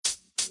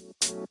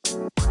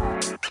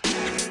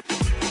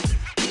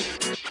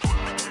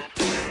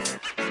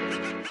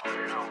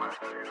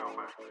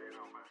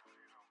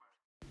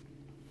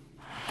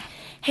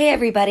Hey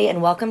everybody,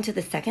 and welcome to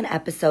the second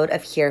episode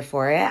of Here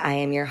For It. I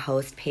am your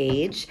host,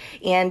 Paige,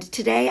 and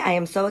today I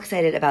am so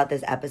excited about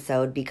this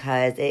episode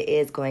because it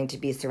is going to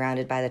be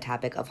surrounded by the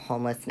topic of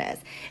homelessness,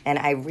 and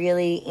I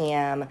really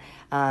am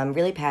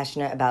really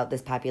passionate about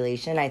this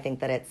population. I think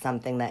that it's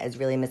something that is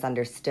really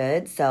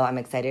misunderstood, so I'm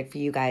excited for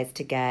you guys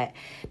to get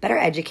better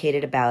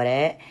educated about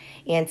it.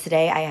 And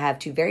today I have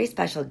two very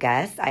special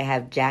guests. I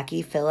have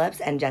Jackie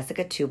Phillips and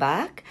Jessica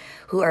Tubach,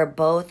 who are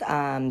both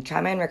trauma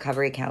and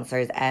recovery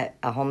counselors at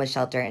a homeless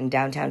shelter in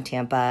downtown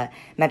Tampa,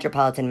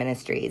 Metropolitan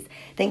Ministries.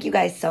 Thank you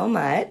guys so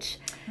much.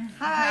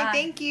 Hi,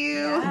 thank you.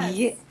 Yes.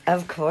 Yeah,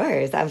 of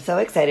course. I'm so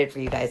excited for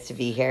you guys to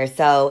be here.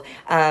 So,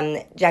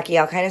 Jackie,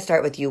 I'll kind of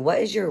start with you. What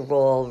is your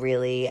role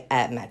really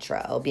at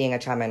Metro, being a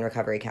trauma and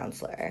recovery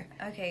counselor?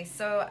 Okay,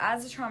 so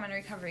as a trauma and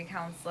recovery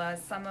counselor,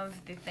 some of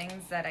the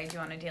things that I do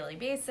on a daily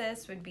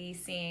basis would be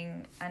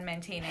seeing and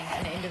maintaining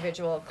an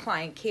individual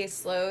client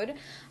caseload.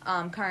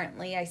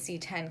 Currently, I see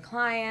 10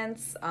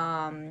 clients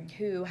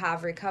who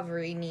have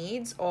recovery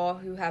needs or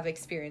who have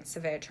experienced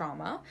severe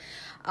trauma.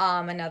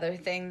 Another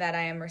thing that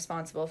I am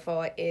responsible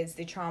for is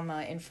the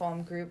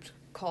trauma-informed group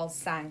called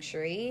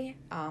Sanctuary,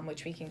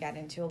 which we can get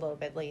into a little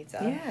bit later.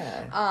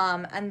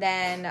 Yeah. And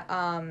then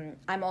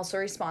I'm also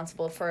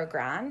responsible for a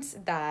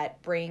grant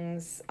that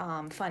brings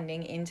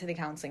funding into the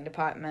counseling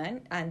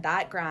department, and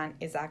that grant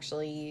is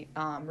actually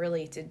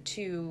related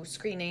to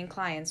screening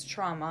clients'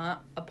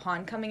 trauma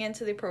upon coming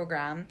into the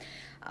program,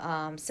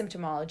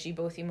 symptomology,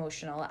 both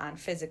emotional and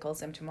physical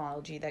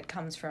symptomology that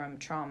comes from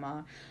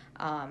trauma.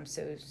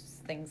 So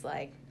things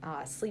like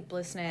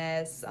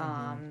sleeplessness,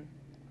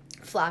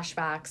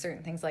 flashbacks,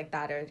 certain things like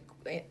that are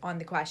on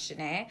the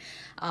questionnaire.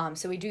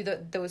 So we do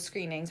those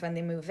screenings when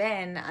they move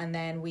in, and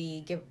then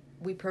we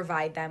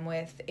provide them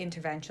with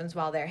interventions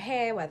while they're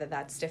here, whether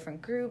that's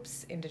different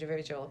groups,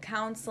 individual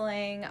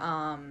counseling,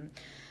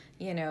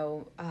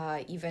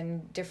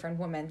 even different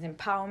women's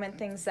empowerment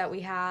things that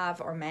we have,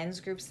 or men's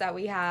groups that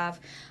we have.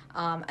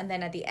 And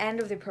then at the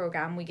end of the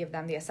program, we give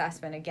them the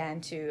assessment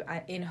again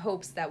in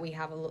hopes that we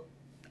have a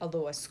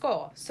lower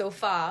score. So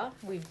far,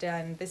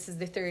 this is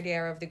the third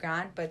year of the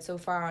grant, but so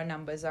far our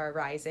numbers are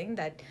rising,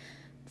 that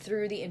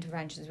through the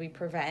interventions we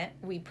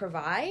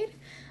provide,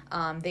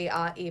 they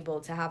are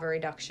able to have a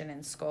reduction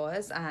in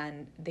scores,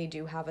 and they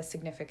do have a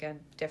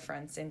significant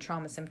difference in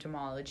trauma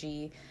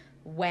symptomology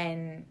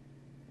when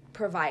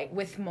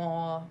with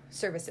more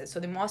services. So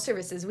the more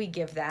services we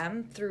give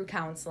them through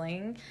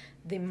counseling,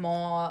 the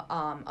more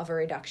of a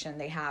reduction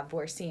they have.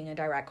 We're seeing a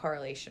direct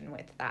correlation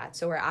with that.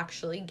 So we're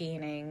actually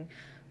gaining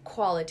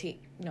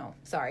quantitative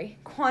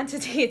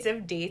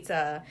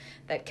data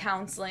that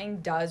counseling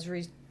does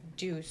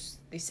reduce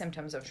the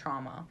symptoms of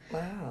trauma.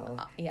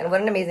 Wow. Yeah. And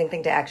what an amazing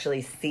thing to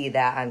actually see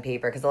that on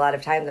paper, because a lot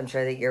of times I'm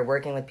sure that you're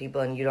working with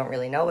people and you don't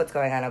really know what's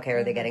going on. Okay,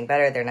 are they getting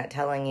better? They're not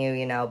telling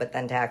you, but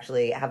then to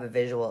actually have a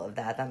visual of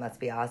that must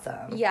be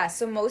awesome. Yeah,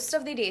 so most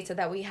of the data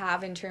that we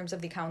have in terms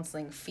of the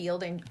counseling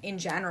field in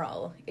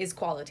general is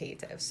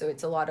qualitative. So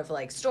it's a lot of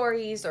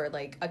stories or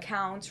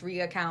accounts,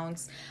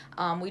 re-accounts.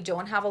 We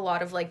don't have a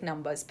lot of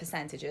numbers,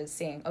 percentages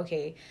saying,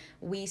 okay,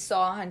 we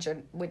saw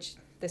 100, which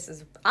this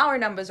is our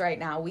numbers right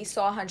now. We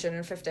saw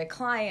 150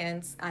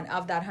 clients, and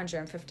of that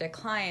 150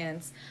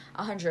 clients,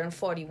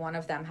 141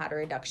 of them had a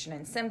reduction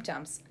in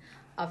symptoms.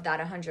 Of that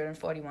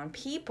 141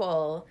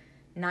 people,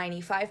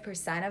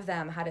 95% of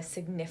them had a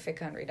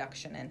significant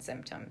reduction in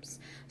symptoms.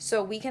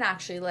 So we can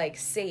actually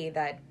say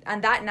that,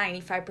 and that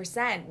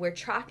 95% we're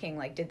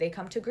tracking, did they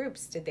come to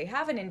groups? Did they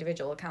have an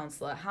individual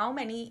counselor? How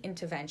many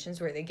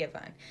interventions were they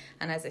given?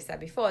 And as I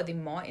said before, the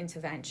more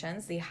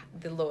interventions, the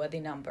lower the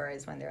number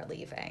is when they're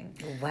leaving.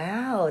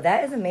 Wow,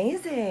 that is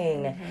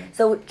amazing. Mm-hmm.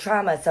 So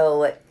trauma,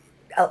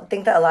 I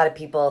think that a lot of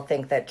people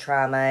think that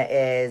trauma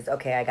is,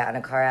 okay, I got in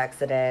a car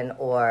accident,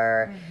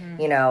 or,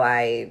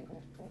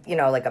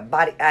 like a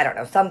body, I don't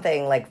know,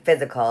 something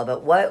physical,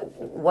 but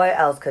what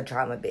else could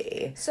trauma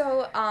be?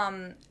 So,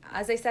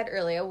 as I said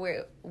earlier,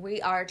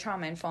 we are a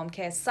trauma-informed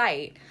care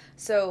site.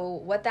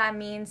 So what that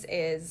means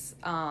is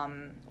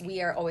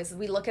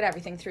we look at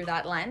everything through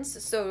that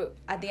lens. So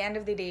at the end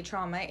of the day,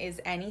 trauma is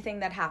anything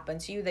that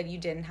happened to you that you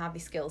didn't have the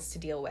skills to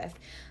deal with.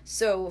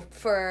 So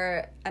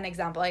for an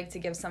example I like to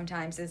give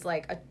sometimes is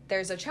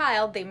there's a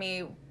child, they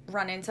may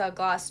run into a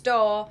glass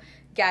door,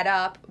 get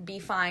up, be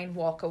fine,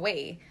 walk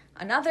away.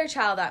 Another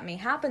child, that may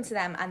happen to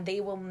them, and they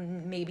will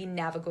maybe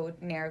never go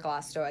near a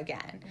glass door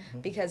again,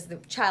 because the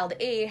child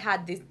A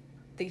had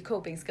the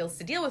coping skills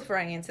to deal with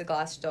running into the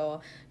glass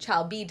door,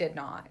 child B did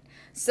not.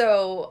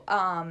 So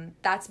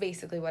that's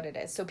basically what it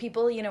is. So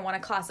people, want to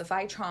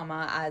classify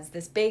trauma as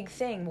this big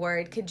thing where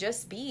it could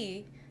just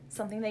be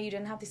something that you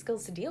didn't have the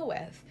skills to deal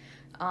with.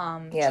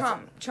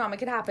 Trauma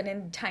could happen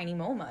in tiny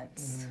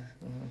moments.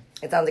 Mm-hmm.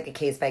 It sounds like a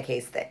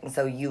case-by-case thing.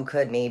 So you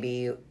could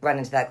maybe run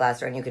into that glass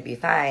door and you could be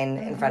fine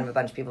in front of a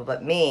bunch of people.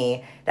 But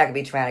that could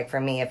be traumatic for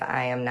me if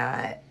I am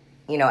not,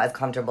 as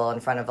comfortable in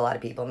front of a lot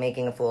of people,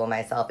 making a fool of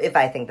myself. If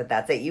I think that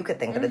that's it, you could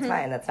think that it's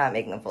fine. That's not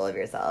making a fool of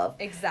yourself.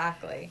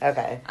 Exactly.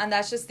 Okay. And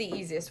that's just the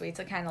easiest way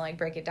to kind of like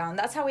break it down.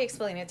 That's how we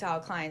explain it to our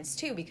clients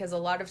too, because a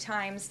lot of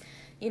times,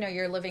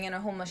 you're living in a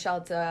homeless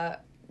shelter,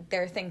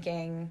 they're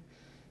thinking,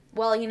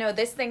 well,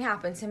 this thing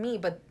happened to me,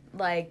 but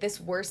like this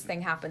worst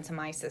thing happened to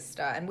my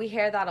sister, and we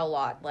hear that a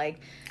lot, like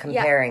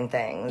comparing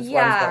things.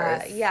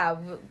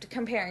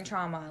 Comparing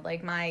trauma.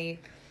 Like my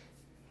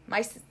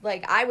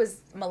like I was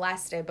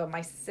molested, but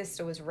my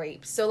sister was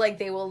raped, so like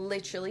they will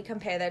literally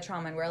compare their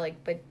trauma, and we're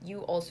like, but you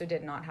also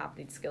did not have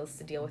the skills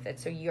to deal with it,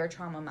 so your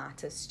trauma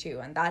matters too,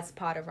 and that's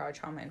part of our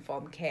trauma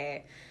informed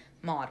care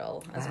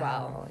model as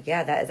well.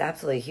 Yeah, that is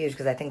absolutely huge,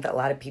 because I think that a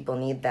lot of people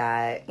need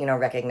that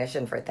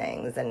recognition for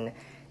things, and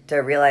to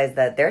realize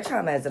that their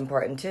trauma is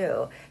important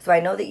too. So I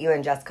know that you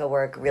and Jessica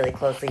work really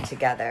closely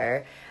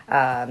together,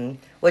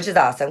 which is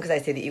awesome, because I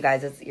see that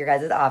your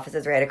guys' office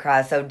is right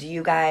across. So do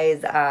you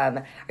guys,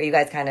 are you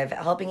guys kind of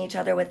helping each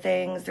other with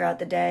things throughout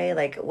the day?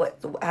 Like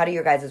how do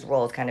your guys'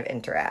 roles kind of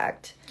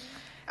interact?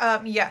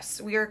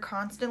 Yes, we are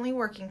constantly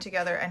working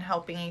together and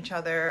helping each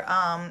other.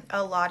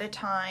 A lot of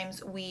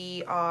times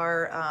we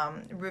are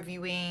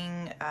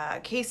reviewing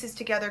cases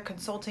together,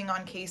 consulting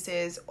on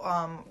cases,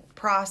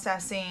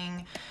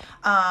 processing.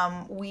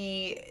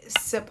 We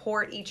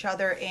support each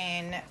other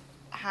in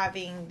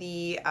having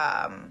the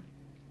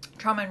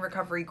trauma and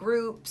recovery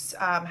groups,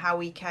 how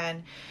we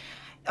can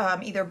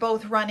either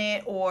both run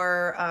it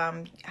or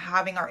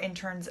having our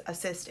interns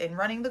assist in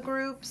running the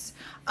groups.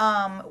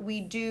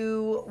 We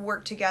do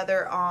work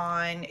together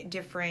on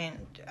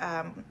different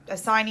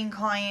assigning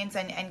clients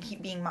and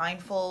keep being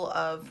mindful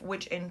of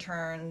which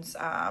interns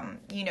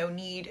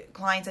need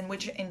clients and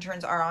which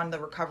interns are on the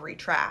recovery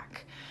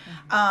track.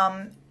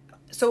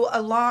 So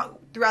a lot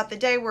throughout the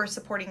day, we're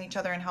supporting each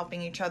other and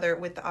helping each other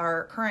with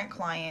our current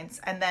clients.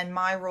 And then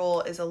my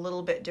role is a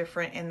little bit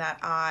different in that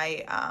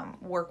I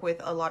work with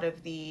a lot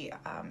of the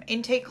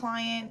intake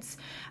clients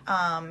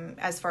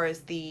as far as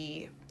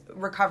the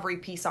recovery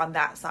piece on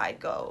that side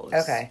goes.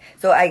 Okay.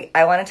 So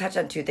I want to touch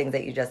on two things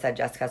that you just said,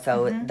 Jessica.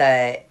 So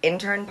the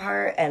intern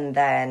part and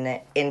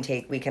then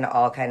intake, we can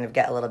all kind of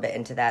get a little bit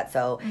into that.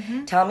 So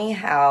tell me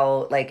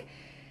how,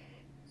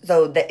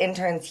 so the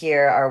interns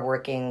here are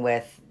working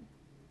with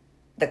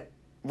the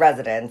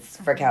residents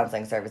for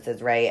counseling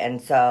services, right?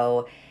 And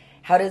so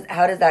how does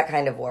that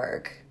kind of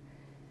work?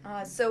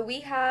 So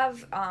we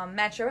have,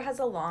 Metro has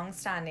a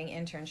long-standing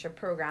internship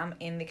program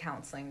in the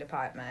counseling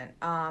department.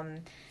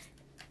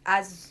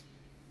 As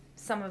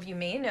some of you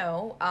may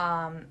know,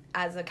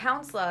 as a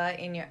counselor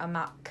in your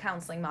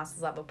counseling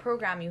master's level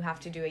program, you have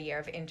to do a year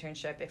of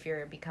internship if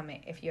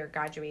you're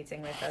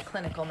graduating with a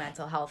clinical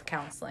mental health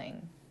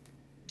counseling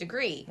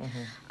degree.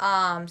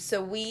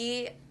 So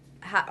we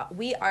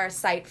are a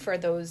site for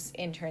those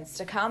interns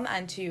to come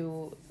and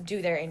to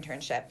do their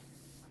internship.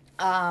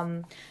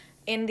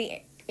 In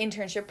the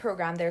internship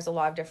program, there's a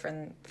lot of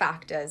different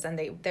factors,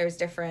 and there's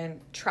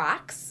different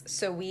tracks.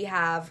 So we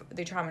have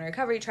the trauma and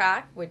recovery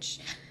track, which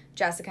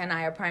Jessica and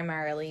I are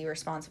primarily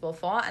responsible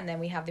for, and then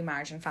we have the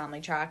marriage and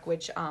family track,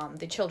 which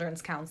the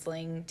children's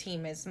counseling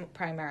team is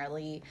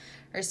primarily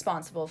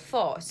responsible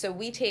for. So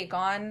we take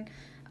on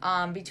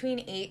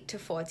between 8 to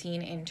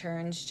 14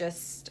 interns,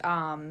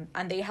 and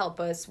they help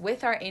us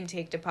with our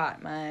intake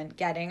department,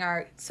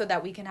 so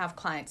that we can have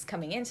clients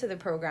coming into the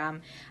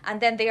program, and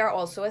then they are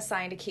also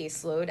assigned a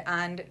caseload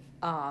and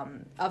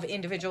of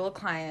individual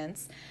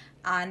clients,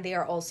 and they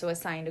are also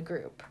assigned a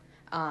group.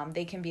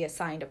 They can be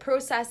assigned a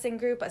processing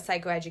group, a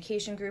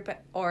psychoeducation group,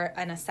 or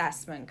an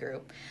assessment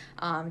group,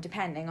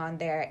 depending on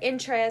their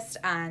interest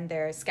and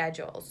their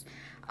schedules.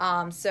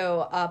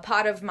 So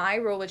part of my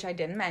role, which I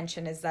didn't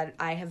mention, is that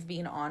I have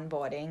been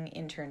onboarding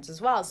interns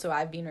as well. So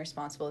I've been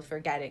responsible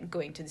for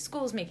going to the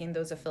schools, making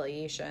those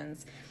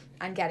affiliations,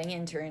 and getting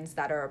interns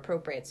that are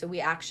appropriate. So we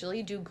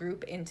actually do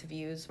group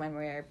interviews when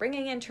we're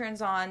bringing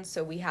interns on.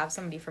 So we have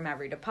somebody from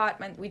every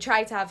department. We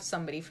try to have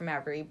somebody from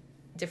every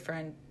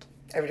different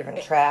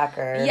track,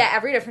 or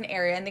every different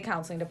area in the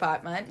counseling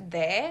department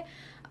there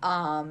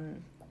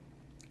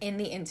in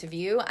the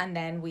interview, and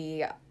then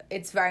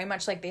it's very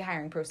much like the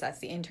hiring process.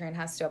 The intern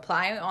has to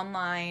apply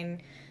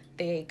online,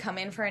 they come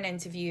in for an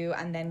interview,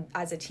 and then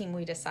as a team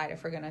we decide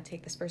if we're going to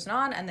take this person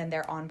on, and then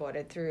they're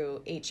onboarded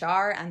through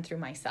HR and through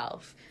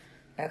myself.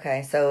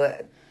 Okay,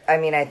 so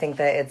I think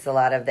that it's a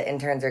lot of the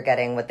interns are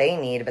getting what they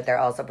need, but they're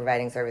also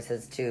providing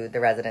services to the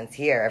residents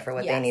here for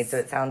what they need. So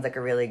it sounds like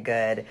a really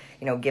good,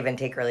 give and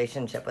take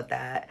relationship with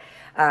that.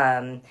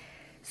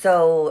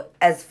 So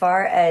as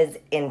far as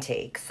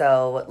intake,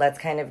 so let's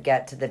kind of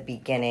get to the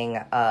beginning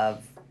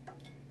of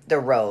the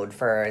road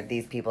for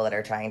these people that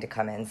are trying to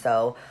come in.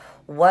 So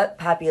what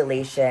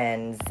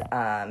populations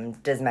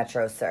does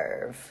Metro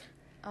serve?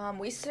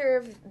 We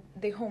serve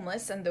the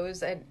homeless and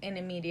those at an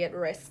immediate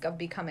risk of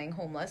becoming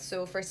homeless.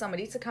 So for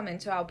somebody to come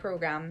into our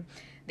program,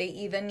 they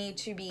either need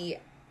to be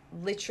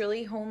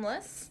literally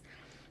homeless,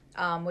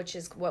 which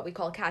is what we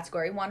call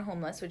Category 1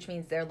 homeless, which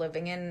means they're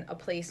living in a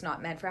place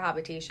not meant for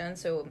habitation.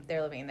 So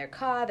they're living in their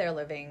car, they're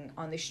living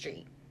on the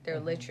street. They're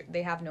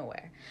they have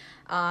nowhere.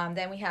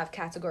 Then we have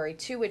category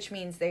 2, which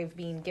means they've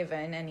been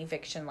given an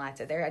eviction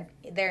letter.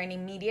 They're in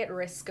immediate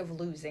risk of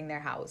losing their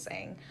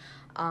housing.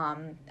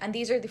 And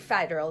these are the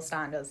federal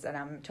standards that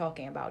I'm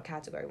talking about,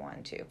 category 1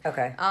 and 2.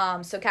 Okay.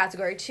 So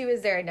category 2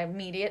 is they're an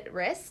immediate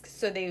risk.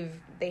 So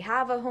they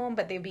have a home,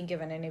 but they've been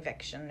given an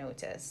eviction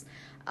notice.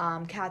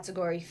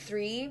 Category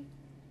 3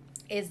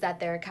 is that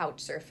they're couch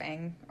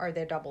surfing, or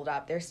they're doubled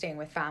up. They're staying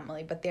with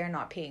family, but they're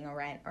not paying a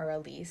rent or a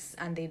lease,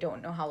 and they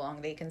don't know how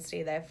long they can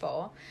stay there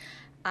for.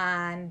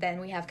 And then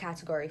we have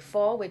category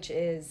 4, which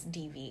is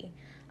DV.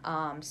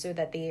 So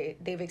that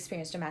they've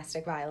experienced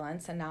domestic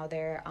violence, and now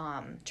they're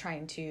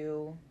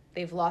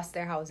they've lost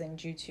their housing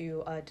due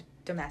to a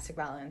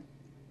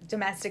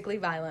domestically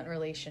violent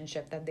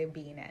relationship that they've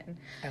been in.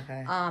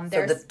 Okay.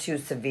 So the 2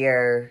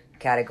 severe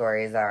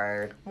categories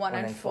are 1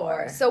 and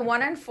 4. So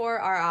 1 and 4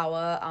 are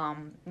our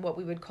what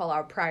we would call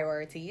our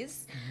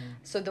priorities. Mm-hmm.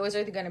 So those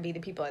are going to be the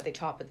people at the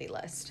top of the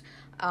list.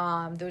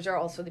 Those are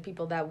also the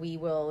people that we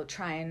will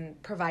try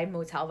and provide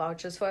motel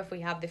vouchers for if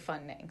we have the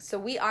funding. So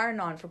we are a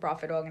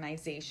non-for-profit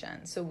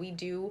organization. So we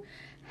do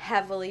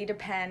heavily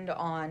depend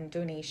on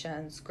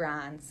donations,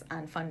 grants,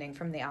 and funding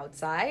from the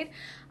outside,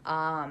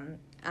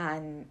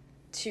 and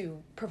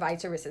to provide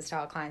services to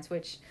our clients,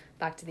 which,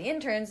 back to the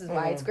interns, is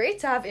why it's great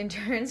to have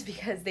interns,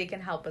 because they can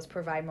help us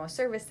provide more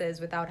services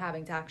without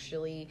having to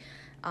actually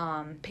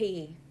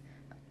pay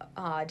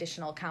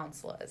additional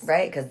counselors.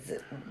 Right, because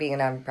being a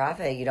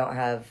nonprofit, you don't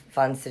have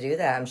funds to do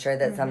that. I'm sure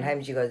that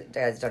sometimes you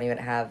guys don't even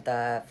have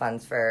the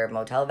funds for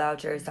motel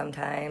vouchers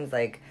sometimes,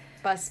 like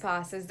bus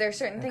passes. There are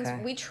certain things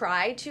we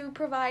try to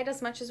provide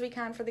as much as we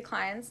can for the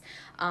clients.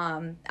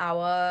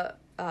 Our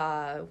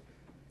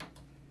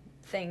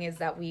thing is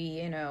that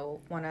we,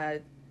 want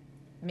to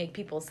make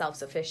people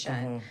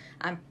self-sufficient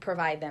and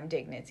provide them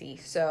dignity.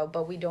 So,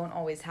 but we don't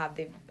always have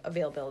the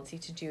availability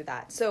to do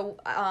that. So,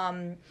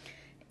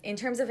 in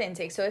terms of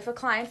intake, so if a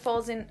client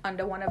falls in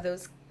under one of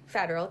those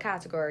federal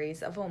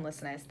categories of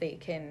homelessness, they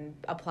can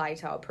apply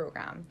to our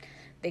program.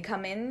 They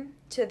come in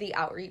to the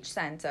outreach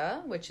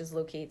center, which is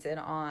located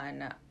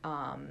on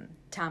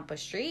Tampa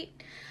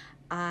Street,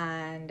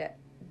 and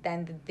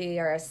then they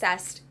are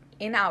assessed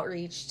in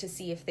outreach to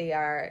see if they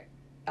are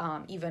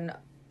even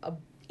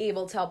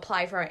able to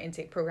apply for our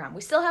intake program. We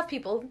still have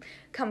people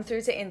come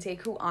through to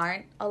intake who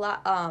aren't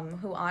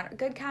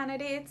good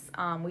candidates.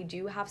 We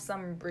do have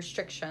some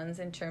restrictions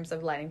in terms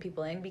of letting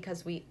people in,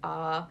 because we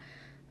are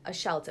a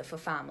shelter for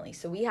families.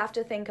 So we have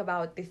to think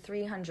about the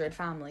 300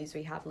 families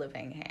we have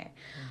living here.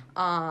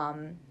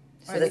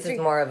 So this is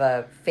more of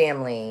a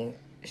family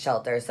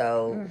shelter.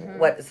 So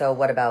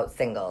what about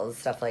singles,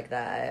 stuff like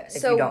that,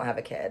 if you don't have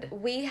a kid?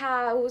 We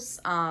house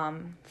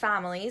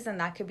families, and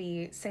that could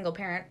be single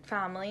parent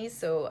families,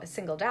 so a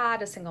single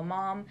dad, a single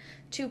mom,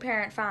 2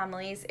 parent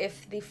families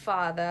if the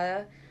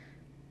father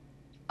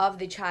of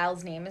the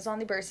child's name is on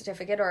the birth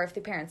certificate, or if the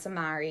parents are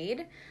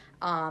married,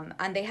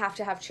 and they have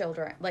to have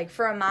children. Like,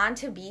 for a man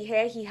to be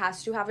here, he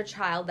has to have a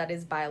child that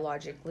is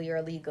biologically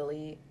or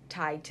legally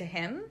tied to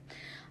him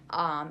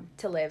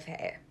to live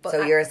here. But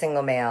so you're a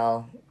single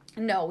male.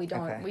 No, we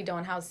don't. Okay. We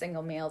don't house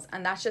single males,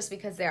 and that's just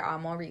because there are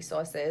more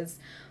resources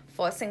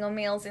for single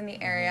males in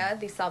the area.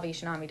 The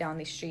Salvation Army down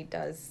the street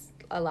does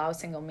allow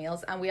single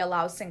males, and we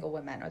allow single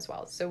women as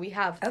well. So we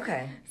have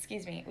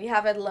we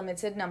have a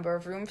limited number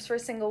of rooms for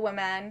single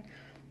women.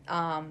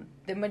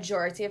 The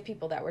majority of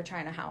people that we're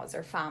trying to house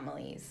are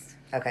families.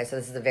 Okay, so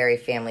this is a very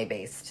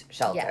family-based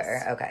shelter.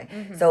 Yes.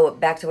 Okay. So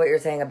back to what you're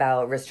saying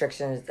about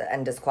restrictions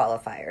and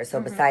disqualifiers.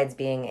 So besides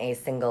being a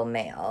single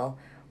male,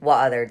 what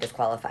other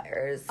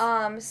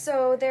disqualifiers?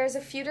 So there's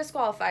a few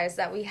disqualifiers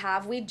that we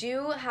have. We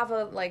do have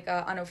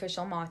a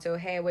unofficial motto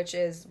here, which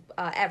is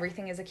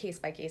everything is a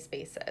case-by-case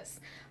basis.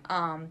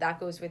 That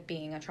goes with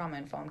being a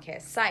trauma-informed care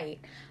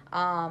site.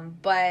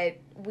 But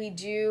we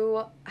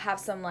do have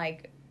some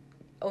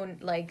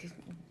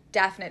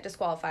definite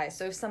disqualifiers.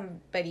 So if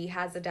somebody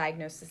has a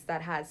diagnosis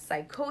that has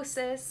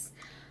psychosis,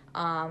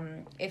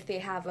 if they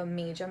have a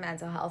major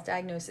mental health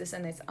diagnosis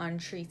and it's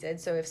untreated,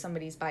 so if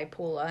somebody's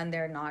bipolar and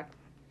they're not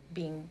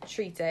being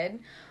treated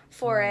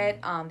for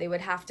it, they would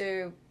have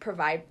to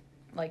provide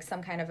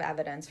some kind of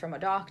evidence from a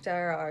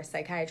doctor or a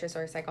psychiatrist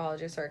or a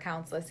psychologist or a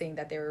counselor saying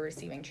that they were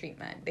receiving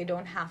treatment. They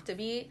don't have to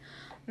be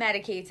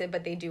medicated,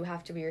 but they do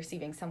have to be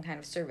receiving some kind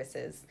of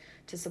services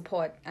to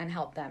support and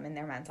help them in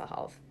their mental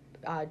health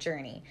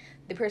journey.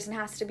 The person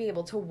has to be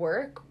able to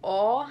work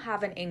or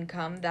have an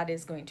income that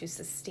is going to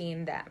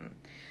sustain them.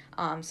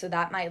 So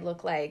that might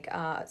look like,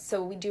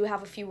 so we do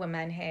have a few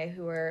women here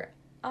who are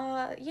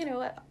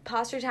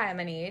past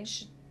retirement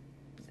age,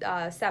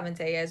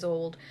 70 years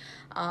old.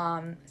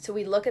 So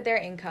we look at their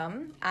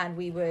income, and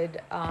we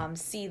would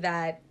see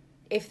that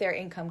if their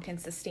income can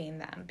sustain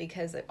them,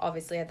 because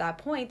obviously at that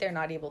point they're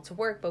not able to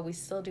work, but we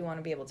still do want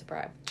to be able to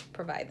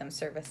provide them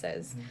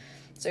services.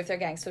 So if they're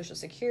getting Social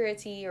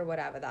Security or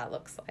whatever that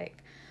looks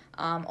like.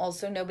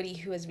 Also, nobody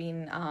who has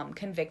been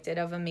convicted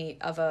of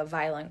a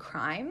violent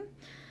crime.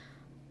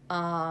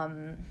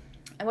 And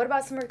what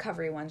about some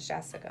recovery ones,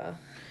 Jessica?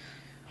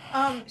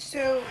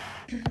 So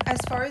as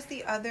far as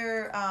the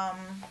other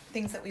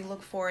things that we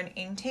look for in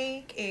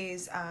intake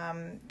is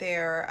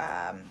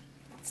their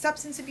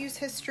substance abuse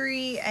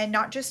history, and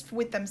not just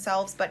with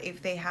themselves, but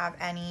if they have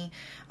any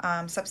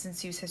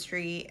substance use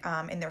history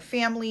in their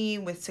family,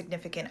 with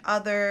significant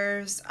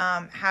others,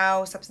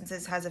 how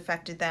substances has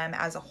affected them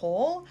as a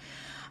whole.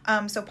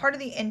 So part of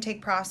the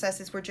intake process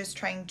is we're just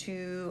trying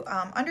to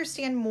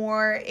understand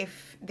more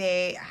if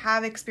they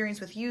have experience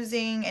with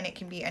using, and it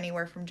can be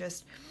anywhere from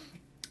just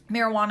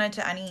marijuana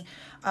to any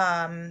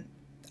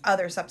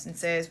other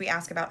substances. We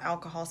ask about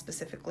alcohol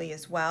specifically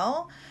as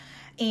well.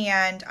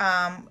 And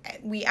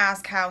we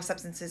ask how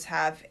substances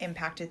have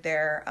impacted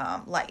their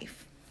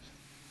life.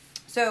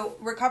 So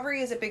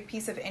recovery is a big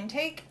piece of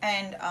intake,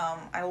 and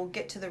I will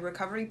get to the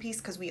recovery piece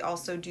because we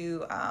also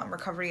do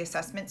recovery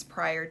assessments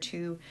prior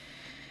to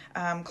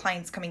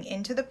clients coming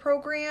into the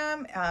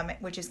program,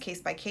 which is case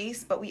by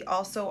case, but we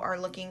also are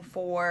looking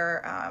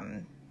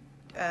for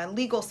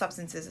legal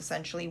substances,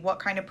 essentially, what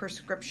kind of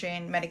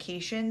prescription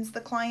medications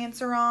the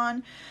clients are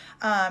on.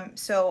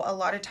 So a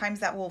lot of times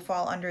that will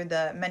fall under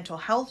the mental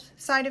health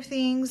side of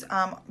things,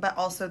 but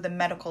also the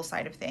medical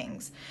side of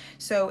things.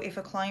 So if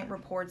a client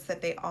reports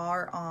that they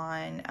are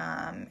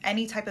on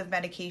any type of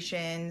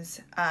medications,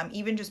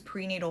 even just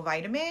prenatal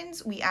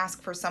vitamins, we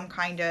ask for some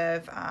kind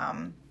of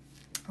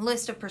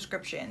list of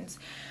prescriptions.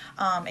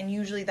 And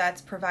usually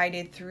that's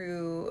provided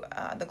through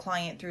the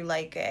client through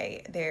like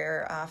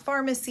their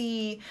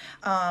pharmacy.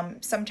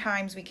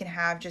 Sometimes we can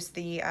have just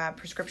the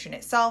prescription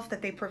itself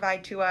that they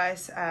provide to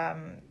us,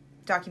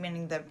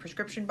 documenting the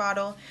prescription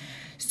bottle.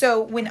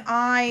 So when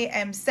I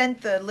am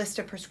sent the list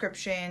of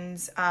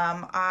prescriptions,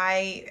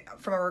 I,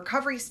 from a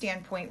recovery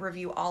standpoint,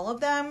 review all of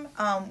them.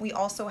 We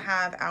also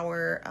have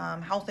our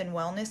health and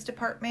wellness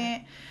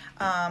department,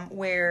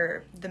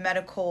 where the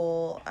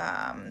medical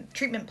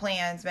treatment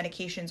plans,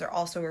 medications are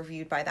also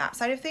reviewed by that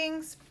side of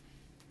things.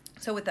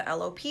 So with the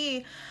LOP,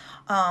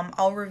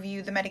 I'll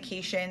review the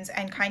medications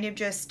and kind of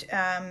just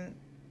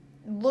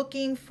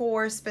looking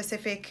for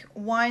specific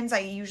ones. I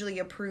usually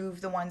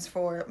approve the ones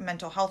for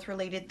mental health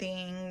related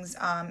things,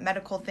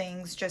 medical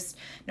things, just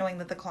knowing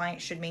that the client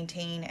should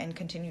maintain and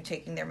continue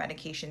taking their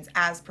medications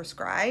as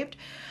prescribed.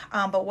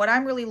 But what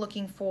I'm really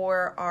looking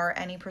for are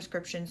any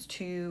prescriptions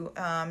to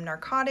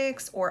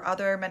narcotics or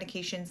other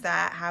medications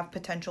that have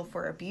potential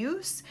for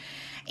abuse.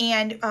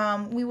 And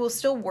we will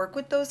still work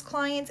with those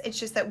clients. It's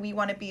just that we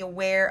want to be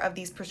aware of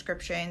these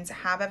prescriptions,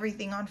 have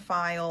everything on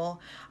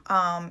file.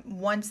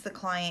 Once the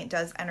client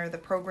does enter the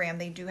program,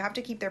 they do have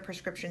to keep their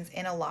prescriptions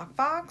in a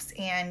lockbox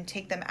and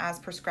take them as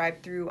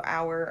prescribed through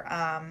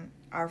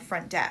our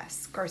front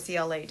desk, our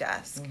CLA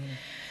desk. Mm-hmm.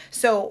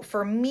 So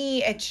for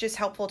me, it's just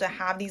helpful to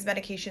have these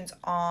medications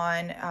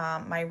on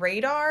my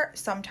radar.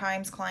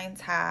 Sometimes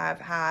clients have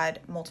had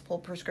multiple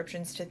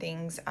prescriptions to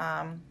things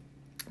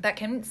that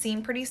can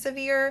seem pretty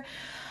severe,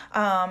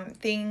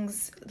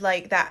 things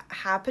like that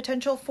have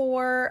potential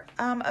for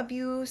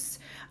abuse,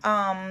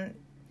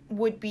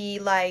 would be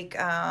like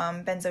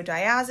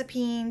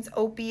benzodiazepines,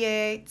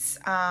 opiates,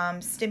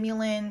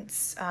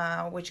 stimulants,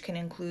 which can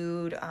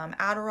include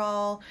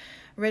Adderall,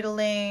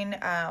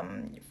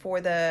 Ritalin.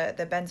 For the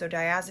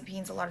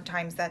benzodiazepines, a lot of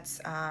times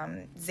that's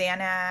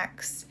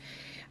Xanax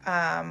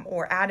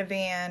or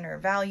Ativan or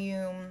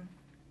Valium.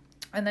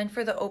 And then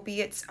for the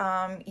opiates,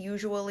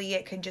 usually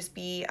it can just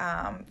be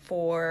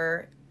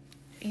for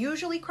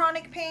usually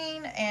chronic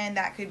pain, and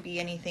that could be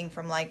anything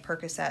from like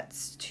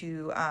Percocets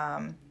to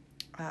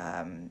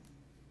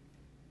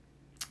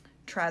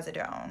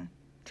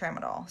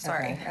tramadol.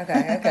 Sorry.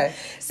 Okay.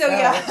 So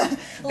yeah,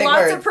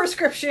 lots of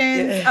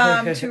prescriptions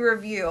to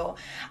review.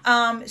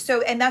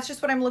 So, and that's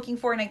just what I'm looking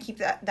for, and I keep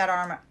that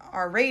on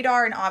our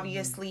radar. And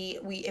obviously,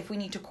 if we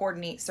need to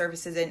coordinate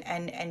services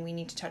and we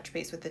need to touch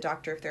base with the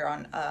doctor if they're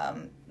on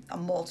a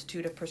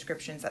multitude of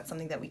prescriptions, that's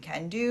something that we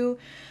can do.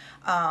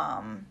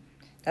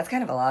 That's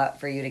kind of a lot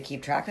for you to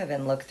keep track of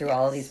and look through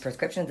all of these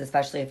prescriptions,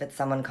 especially if it's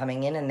someone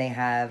coming in and they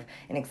have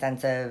an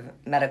extensive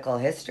medical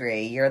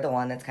history. You're the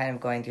one that's kind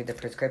of going through the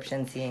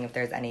prescription, seeing if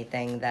there's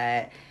anything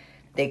that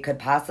they could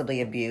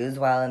possibly abuse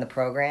while in the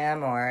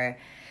program. Or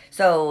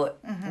so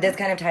this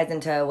kind of ties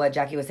into what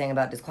Jackie was saying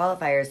about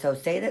disqualifiers. So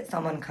say that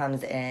someone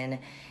comes in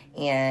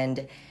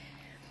and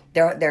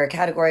they're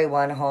Category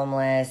 1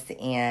 homeless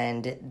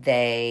and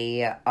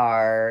they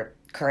are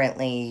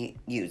currently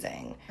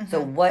using.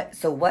 So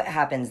what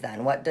happens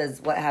then? What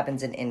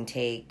happens in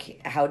intake?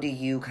 How do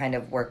you kind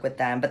of work with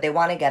them? But they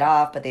want to get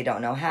off, but they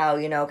don't know how,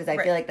 because I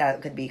feel like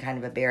that could be kind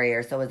of a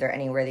barrier. So is there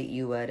anywhere that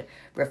you would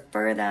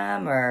refer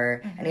them,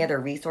 or any other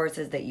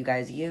resources that you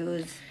guys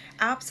use?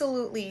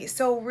 Absolutely.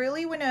 So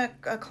really when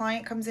a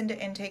client comes into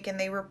intake and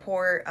they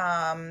report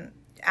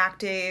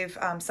active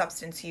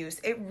substance use,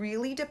 it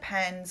really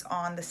depends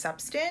on the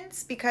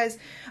substance, because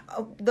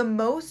the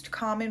most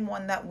common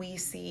one that we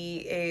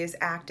see is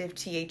active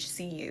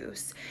THC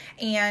use.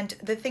 And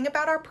the thing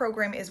about our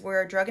program is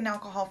we're a drug and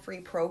alcohol free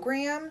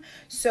program.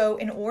 So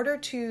in order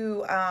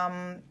to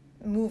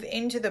move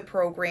into the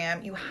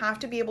program, you have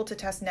to be able to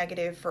test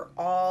negative for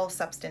all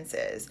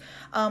substances.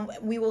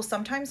 We will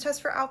sometimes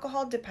test for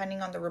alcohol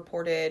depending on the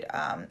reported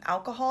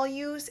alcohol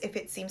use. If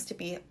it seems to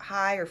be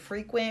high or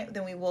frequent,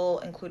 then we will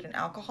include an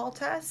alcohol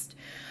test.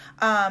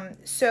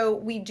 So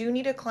we do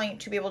need a client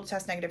to be able to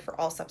test negative for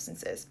all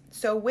substances.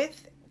 So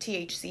with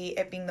THC,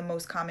 it being the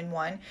most common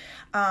one,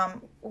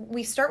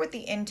 we start with the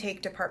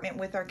intake department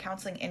with our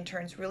counseling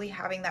interns, really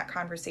having that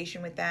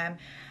conversation with them.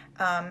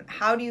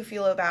 How do you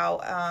feel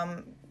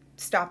about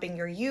stopping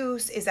your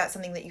use? Is that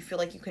something that you feel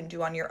like you can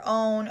do on your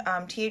own?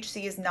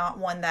 THC is not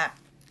one that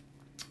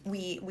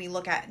we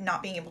look at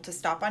not being able to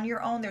stop on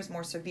your own. There's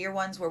more severe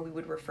ones where we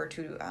would refer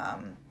to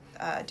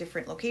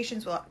different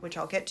locations, which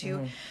I'll get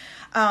to.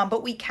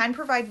 But we can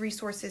provide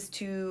resources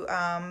to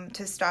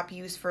stop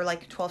use for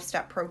like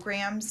 12-step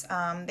programs.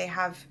 They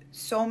have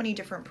so many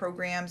different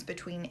programs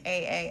between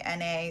AA,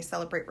 NA,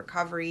 Celebrate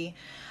Recovery.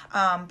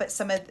 But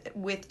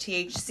with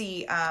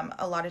THC,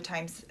 a lot of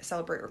times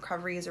Celebrate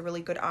Recovery is a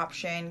really good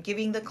option.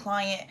 Giving the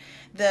client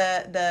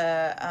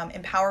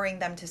empowering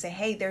them to say,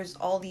 hey, there's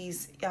all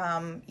these,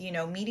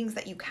 meetings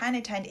that you can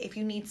attend if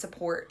you need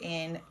support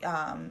in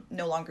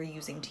no longer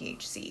using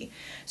THC.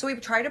 So we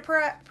try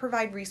to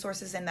provide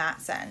resources in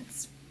that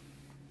sense.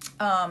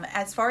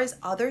 As far as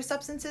other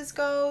substances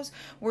goes,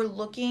 we're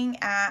looking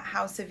at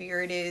how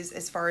severe it is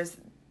as far as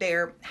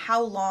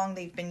how long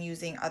they've been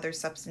using other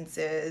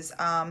substances.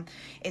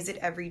 Is it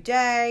every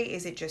day?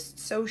 Is it just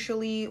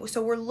socially?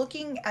 So we're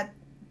looking at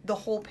the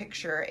whole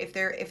picture. If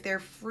they're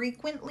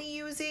frequently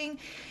using,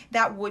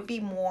 that would be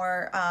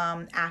more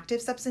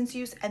active substance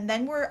use. And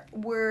then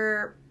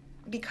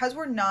because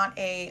we're not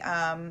a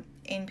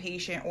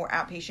inpatient or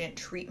outpatient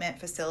treatment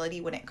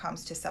facility when it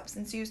comes to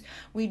substance use,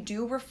 we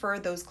do refer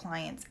those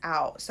clients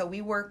out. So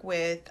we work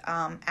with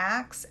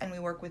ACTS and we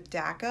work with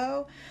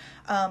DACO.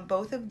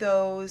 Both of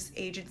those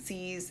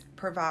agencies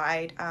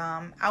provide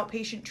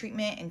outpatient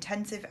treatment,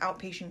 intensive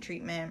outpatient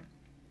treatment,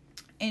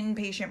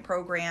 inpatient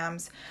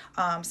programs,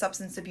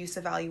 substance abuse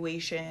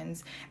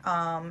evaluations,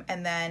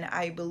 and then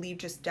I believe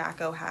just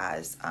DACO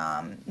has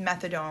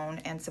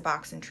methadone and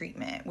Suboxone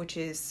treatment, which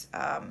is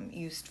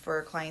used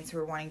for clients who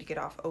are wanting to get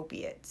off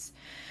opiates.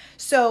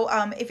 So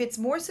if it's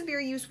more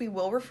severe use, we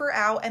will refer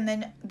out, and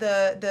then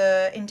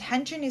the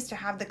intention is to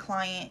have the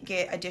client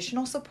get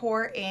additional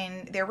support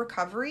in their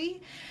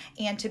recovery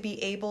and to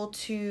be able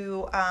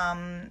to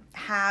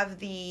have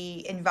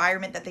the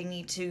environment that they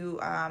need to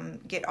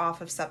get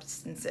off of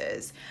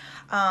substances.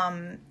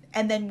 And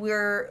then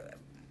we're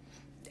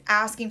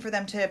asking for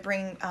them to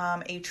bring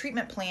a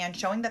treatment plan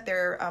showing that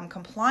they're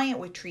compliant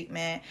with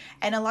treatment.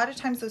 And a lot of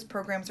times those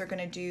programs are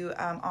going to do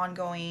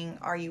ongoing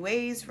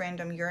RUAs,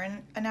 random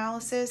urine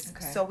analysis,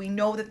 so we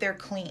know that they're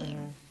clean.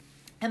 Mm-hmm.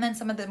 And then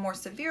some of the more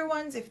severe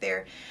ones, if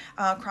they're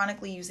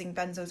chronically using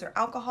benzos or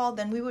alcohol,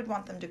 then we would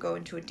want them to go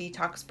into a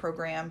detox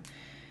program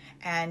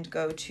and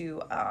go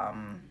to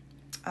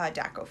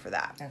DACO for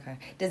that. Okay.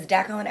 Does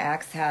DACO and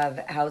ACTS have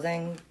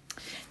housing?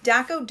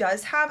 DACO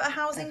does have a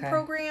housing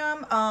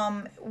program,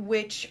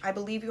 which I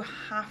believe you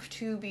have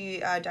to be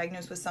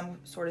diagnosed with some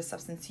sort of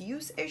substance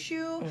use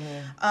issue.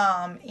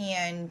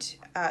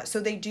 Mm-hmm.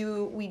 So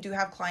we do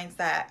have clients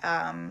that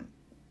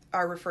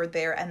are referred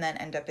there and then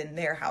end up in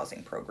their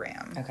housing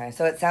program. Okay,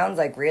 so it sounds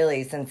like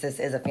really, since this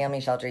is a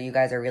family shelter, you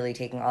guys are really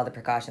taking all the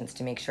precautions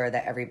to make sure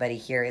that everybody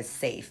here is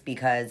safe,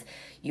 because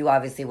you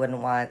obviously wouldn't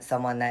want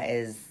someone that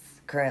is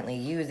currently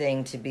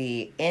using to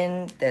be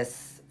in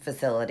this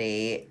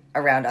facility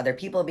around other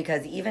people,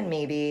 because even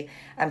maybe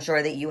I'm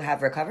sure that you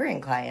have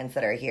recovering clients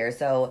that are here,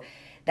 so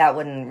that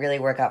wouldn't really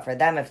work out for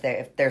them.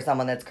 If there's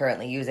someone that's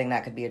currently using,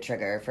 that could be a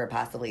trigger for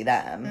possibly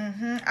them.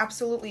 Mm-hmm,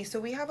 absolutely. So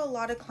we have a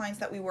lot of clients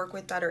that we work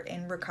with that are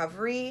in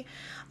recovery,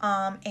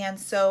 and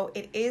so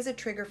it is a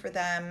trigger for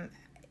them,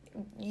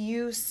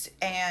 use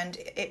and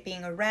it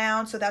being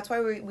around. So that's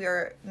why we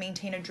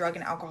maintain a drug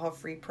and alcohol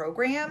free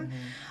program.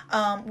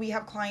 Mm-hmm. We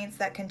have clients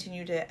that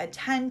continue to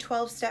attend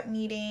 12-step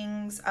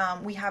meetings.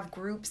 We have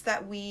groups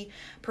that we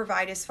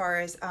provide as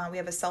far as we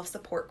have a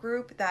self-support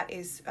group that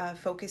is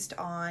focused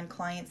on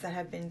clients that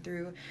have been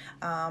through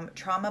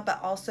trauma,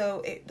 but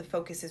also the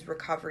focus is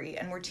recovery,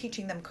 and we're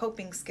teaching them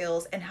coping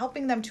skills and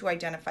helping them to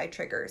identify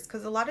triggers,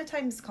 because a lot of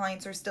times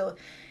clients are still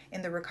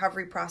in the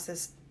recovery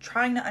process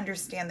trying to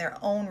understand their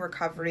own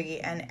recovery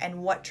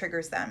and what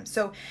triggers them.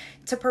 So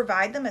to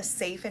provide them a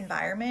safe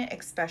environment,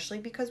 especially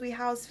because we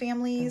house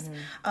families,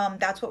 mm-hmm.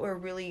 That's what we're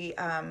really,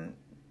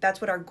 that's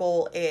what our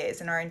goal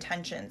is and our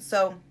intention.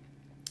 So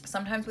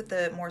sometimes with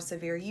the more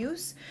severe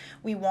use,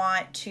 we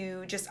want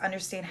to just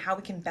understand how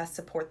we can best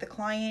support the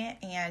client,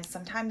 and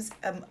sometimes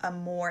a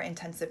more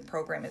intensive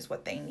program is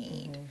what they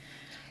need. Mm-hmm.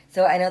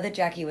 So I know that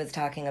Jackie was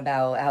talking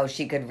about how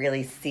she could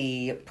really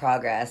see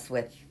progress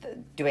with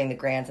doing the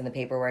grants and the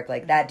paperwork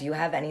like that. Do you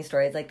have any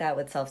stories like that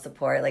with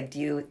self-support? Like, do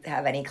you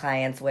have any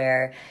clients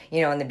where,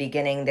 in the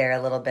beginning they're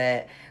a little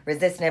bit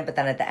resistant, but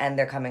then at the end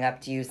they're coming up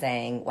to you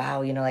saying,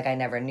 wow, like I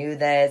never knew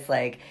this.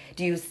 Like,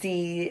 do you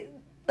see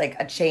like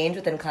a change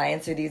within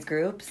clients through these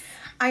groups?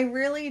 I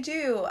really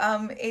do.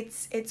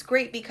 It's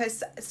great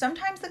because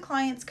sometimes the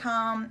clients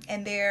come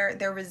and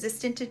they're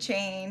resistant to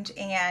change,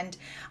 and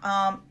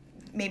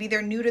maybe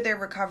they're new to their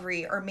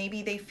recovery, or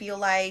maybe they feel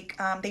like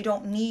they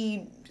don't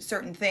need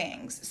certain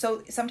things.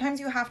 So sometimes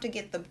you have to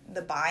get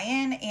the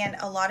buy-in, and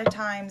a lot of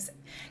times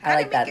I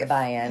like that, the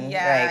buy-in.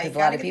 Yeah, right, because a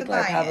lot of people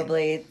are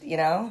probably,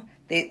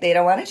 they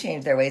don't want to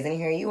change their ways, and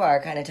here you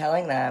are kind of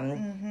telling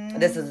them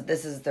this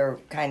is the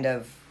kind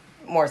of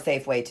more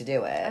safe way to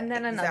do it. And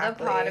then another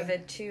part of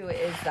it too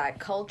is that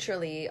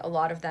culturally a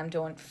lot of them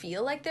don't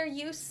feel like their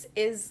use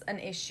is an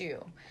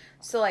issue.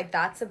 So like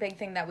that's a big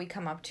thing that we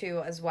come up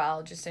to as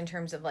well, just in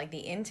terms of like the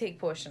intake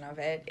portion of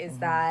it, is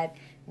that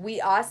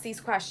we ask these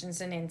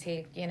questions in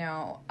intake,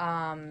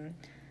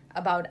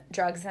 about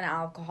drugs and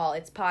alcohol.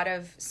 It's part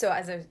of,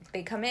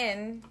 they come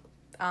in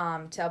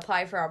to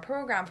apply for our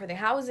program, for the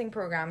housing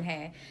program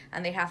here,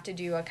 and they have to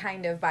do a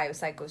kind of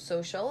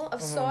biopsychosocial of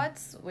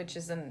sorts, which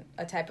is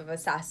a type of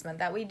assessment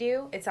that we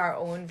do. It's our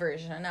own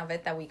version of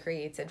it that we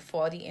created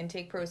for the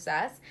intake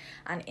process,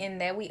 and in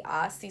there we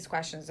ask these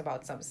questions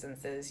about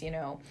substances.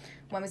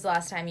 When was the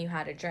last time you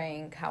had a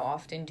drink? How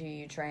often do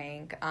you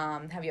drink?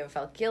 Have you ever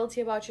felt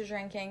guilty about your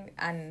drinking?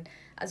 And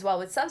as well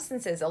with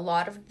substances, a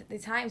lot of the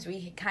times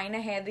we kind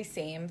of hear the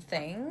same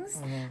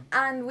things.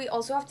 And we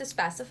also have to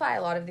specify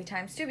a lot of the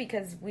times too,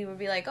 because we would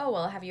be like, oh,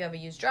 well, have you ever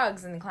used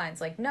drugs? And the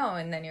client's like, no.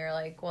 And then you're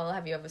like, well,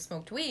 have you ever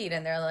smoked weed?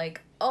 And they're like,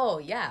 oh,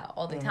 yeah,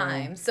 all the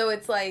time. So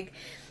it's like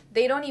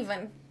they don't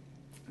even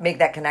make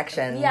that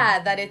connection.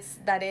 Yeah, that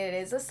it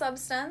is a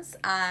substance.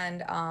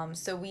 And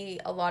so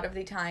we, a lot of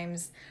the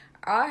times,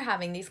 are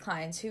having these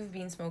clients who've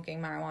been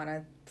smoking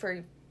marijuana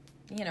for,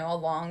 a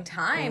long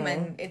time.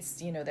 And it's,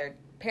 their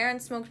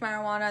parents smoked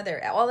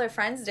marijuana, all their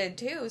friends did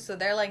too. So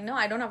they're like, no,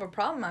 I don't have a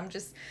problem. I'm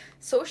just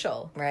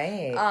social.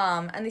 Right.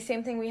 And the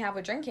same thing we have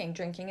with drinking.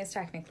 Drinking is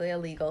technically a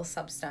legal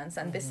substance.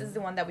 And this is the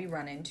one that we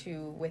run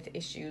into with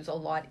issues a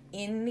lot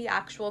in the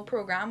actual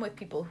program with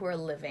people who are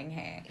living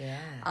here.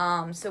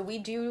 Yeah. So we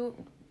do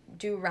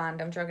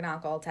random drug and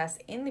alcohol tests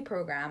in the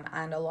program,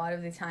 and a lot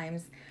of the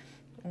times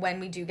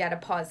when we do get a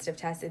positive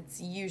test, it's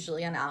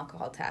usually an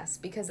alcohol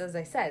test, because as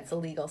I said, it's a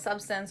legal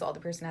substance. All the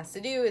person has to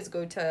do is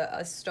go to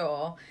a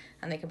store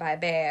and they could buy a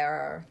beer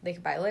or they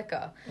could buy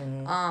liquor.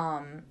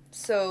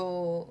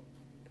 So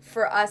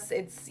for us,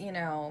 it's,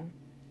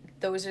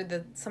 those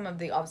are some of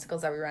the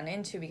obstacles that we run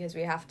into, because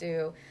we have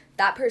to,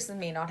 that person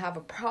may not have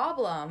a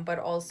problem, but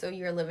also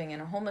you're living in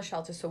a homeless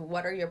shelter. So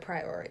what are your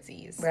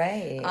priorities?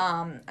 Right.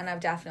 And I've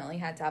definitely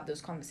had to have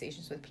those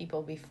conversations with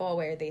people before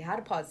where they had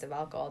a positive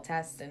alcohol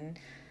test, and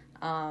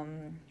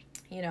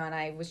and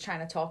I was trying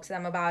to talk to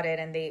them about it,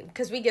 and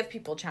because we give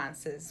people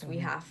chances. We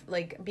have,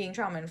 like, being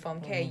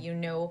trauma-informed care,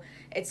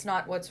 it's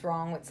not what's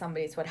wrong with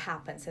somebody, it's what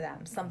happened to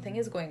them. Something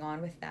is going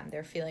on with them.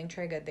 They're feeling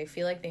triggered. They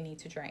feel like they need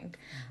to drink.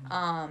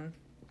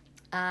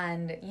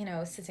 And,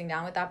 sitting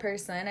down with that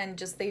person, and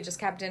they just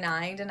kept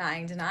denying, and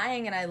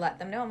I let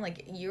them know, I'm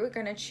like, you're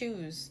going to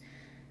choose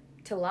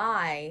to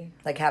lie,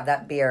 like have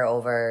that beer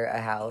over a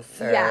house,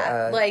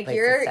 or like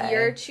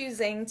you're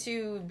choosing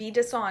to be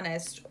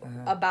dishonest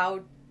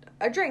about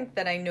a drink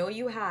that I know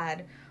you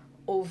had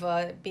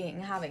over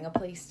having a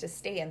place to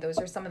stay. And those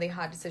are some of the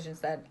hard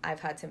decisions that I've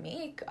had to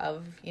make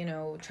of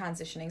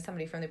transitioning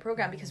somebody from the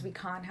program, because we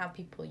can't have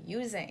people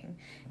using.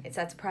 It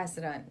sets a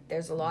precedent.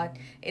 There's a lot,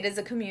 it is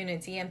a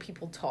community, and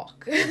people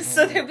talk.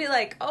 So they'll be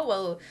like, oh,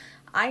 well,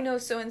 I know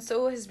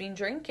so-and-so has been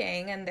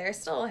drinking and they're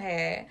still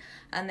here.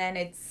 And then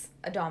it's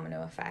a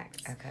domino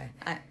effect. Okay.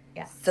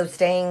 Yeah. So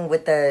staying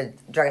with the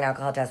drug and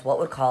alcohol test, what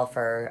would call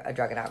for a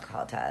drug and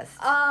alcohol test?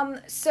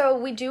 So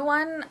we do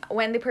one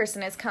when the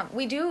person is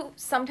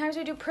sometimes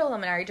we do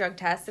preliminary drug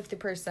tests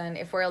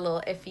if we're a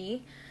little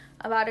iffy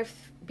about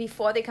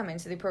before they come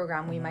into the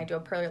program, we might do a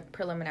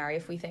preliminary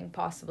if we think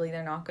possibly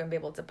they're not going to be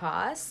able to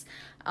pass.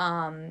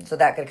 So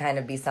that could kind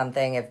of be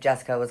something if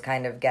Jessica was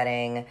kind of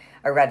getting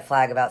a red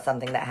flag about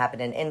something that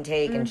happened in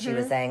intake, and she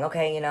was saying,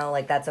 okay,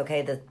 that's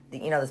okay.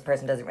 This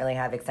person doesn't really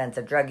have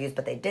extensive drug use,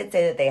 but they did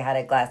say that they had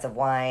a glass of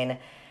wine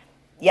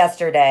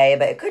yesterday,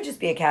 but it could just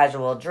be a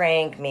casual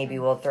drink. Maybe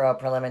we'll throw a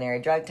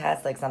preliminary drug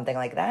test, like something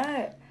like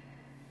that.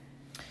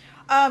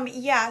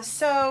 Yeah.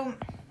 So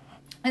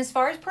as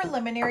far as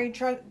preliminary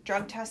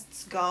drug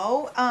tests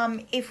go,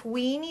 if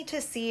we need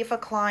to see if a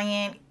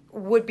client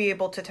would be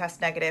able to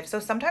test negative. So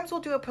sometimes we'll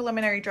do a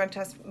preliminary drug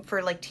test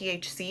for like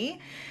THC,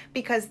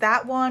 because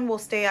that one will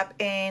stay up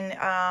in,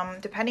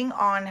 depending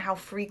on how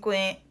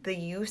frequent the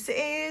use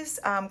is,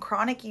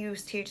 chronic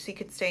use, THC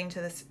could stay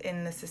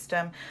in the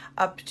system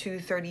up to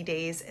 30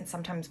 days and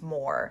sometimes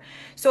more.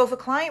 So if a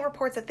client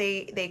reports that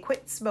they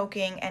quit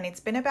smoking and it's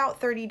been about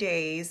 30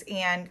 days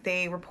and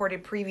they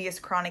reported previous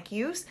chronic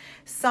use,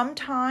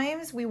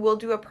 sometimes we will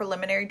do a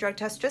preliminary drug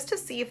test just to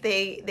see if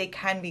they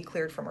can be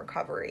cleared from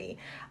recovery.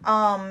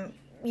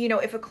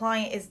 If a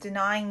client is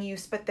denying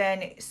use, but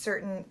then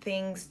certain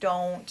things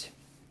don't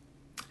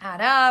add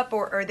up,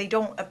 or they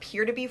don't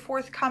appear to be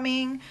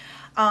forthcoming,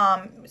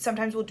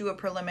 sometimes we'll do a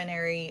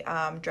preliminary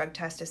drug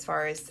test as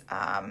far as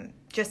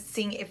just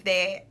seeing if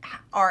they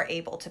are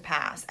able to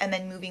pass. And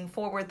then moving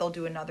forward, they'll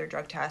do another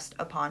drug test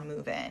upon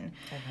move-in.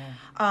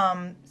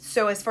 Okay.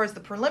 So as far as the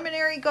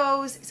preliminary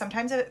goes,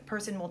 sometimes a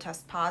person will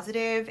test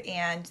positive,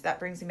 and that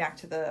brings me back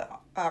to the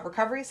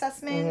recovery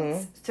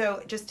assessments. Mm-hmm.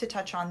 So just to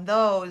touch on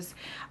those,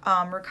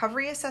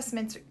 recovery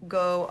assessments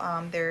go,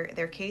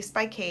 they're case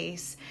by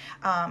case.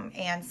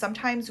 And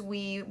sometimes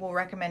we will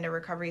recommend a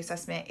recovery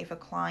assessment if a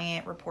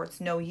client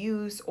reports no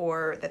use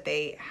or that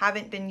they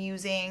haven't been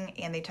using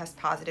and they test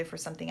positive for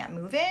something at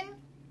move-in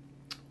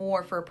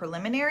or for a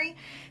preliminary,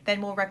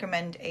 then we'll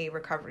recommend a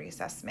recovery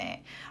assessment,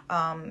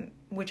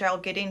 which I'll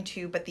get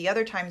into. But the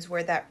other times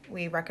where that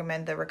we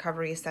recommend the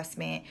recovery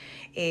assessment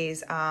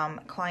is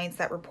clients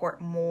that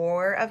report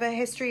more of a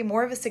history,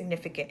 more of a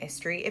significant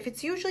history. If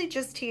it's usually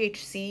just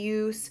THC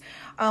use,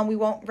 we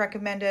won't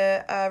recommend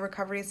a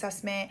recovery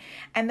assessment.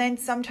 And then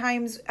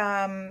sometimes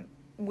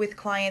with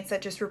clients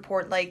that just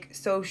report like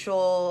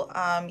social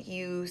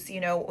use,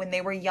 when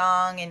they were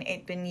young and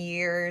it'd been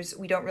years,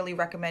 we don't really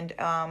recommend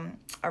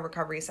a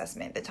recovery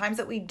assessment. The times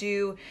that we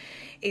do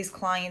is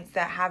clients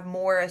that have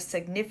more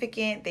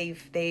significant,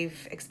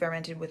 they've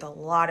experimented with a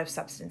lot of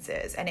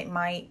substances, and it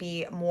might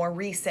be more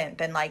recent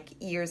than like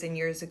years and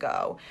years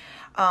ago.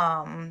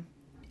 And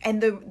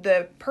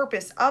the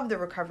purpose of the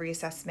recovery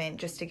assessment,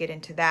 just to get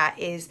into that,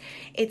 is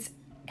it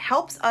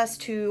helps us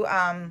to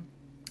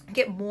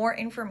get more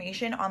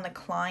information on the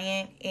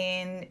client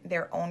in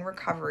their own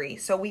recovery.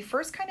 So we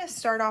first kind of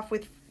start off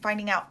with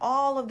finding out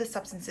all of the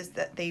substances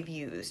that they've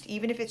used,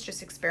 even if it's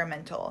just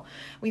experimental.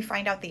 We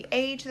find out the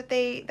age that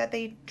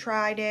they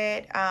tried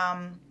it,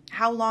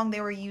 how long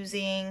they were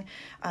using,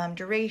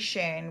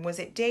 duration, was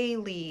it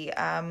daily,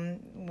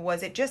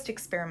 was it just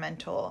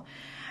experimental?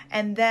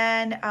 And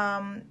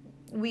then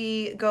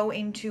we go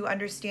into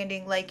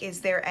understanding, like,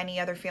 is there any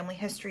other family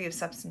history of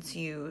substance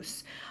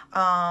use?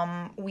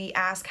 We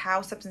ask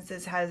how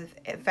substances have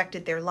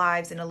affected their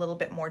lives in a little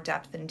bit more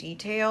depth and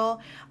detail.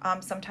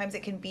 Sometimes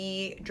it can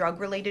be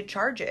drug-related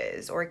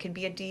charges, or it can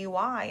be a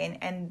DUI,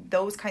 and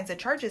those kinds of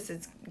charges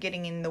is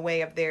getting in the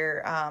way of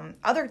their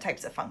other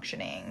types of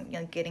functioning,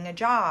 getting a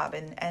job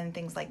and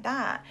things like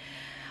that.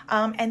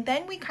 And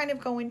then we kind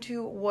of go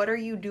into, what are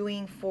you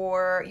doing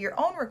for your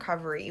own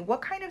recovery? What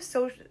kind of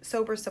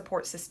sober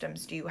support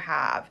systems do you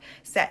have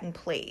set in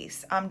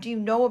place? Do you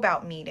know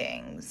about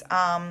meetings?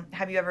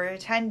 Have you ever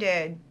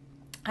attended?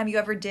 Have you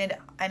ever did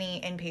any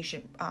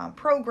inpatient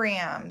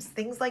programs?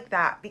 Things like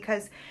that.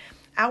 Because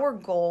our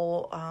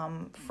goal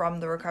from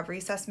the recovery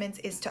assessments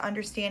is to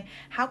understand,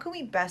 how can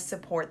we best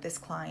support this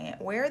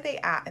client? Where are they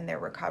at in their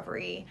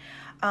recovery?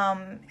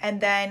 And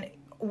then,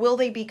 will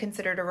they be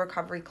considered a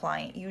recovery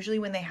client? Usually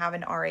when they have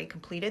an RA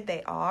completed,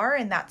 they are,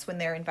 and that's when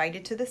they're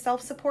invited to the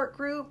self-support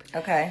group.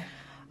 Okay.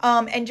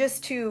 And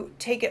just to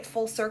take it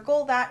full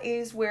circle, that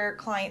is where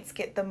clients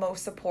get the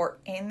most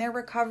support in their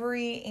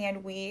recovery.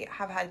 And we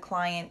have had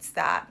clients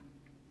that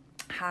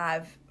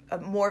have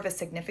more of a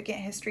significant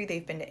history.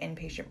 They've been to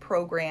inpatient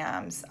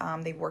programs.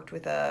 They've worked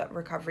with a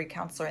recovery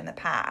counselor in the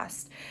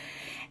past.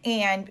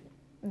 And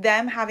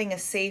them having a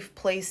safe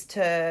place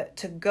to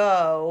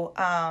go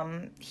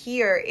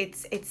here,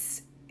 it's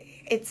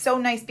so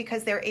nice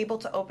because they're able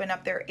to open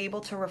up, they're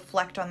able to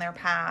reflect on their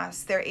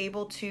past, they're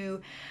able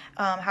to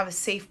have a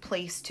safe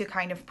place to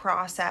kind of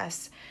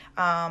process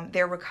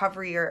their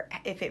recovery, or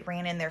if it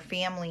ran in their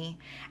family.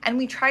 And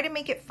we try to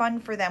make it fun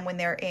for them when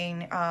they're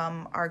in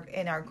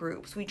our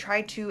groups. We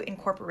try to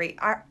incorporate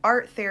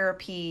art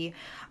therapy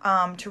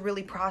to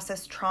really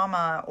process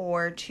trauma,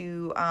 or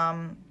to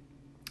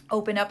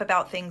open up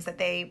about things that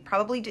they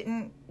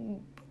probably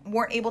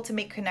weren't able to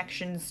make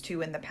connections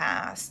to in the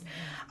past.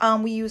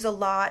 Mm-hmm. We use a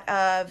lot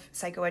of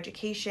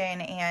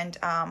psychoeducation, and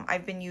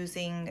I've been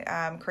using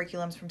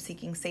curriculums from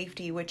Seeking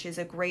Safety, which is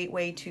a great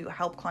way to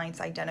help clients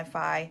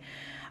identify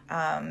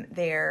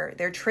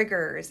their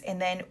triggers,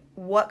 and then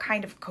what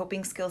kind of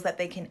coping skills that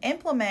they can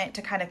implement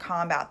to kind of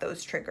combat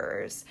those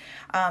triggers.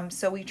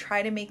 So we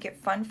try to make it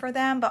fun for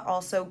them, but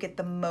also get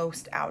the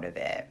most out of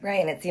it.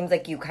 Right, and it seems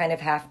like you kind of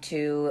have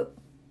to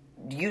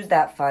use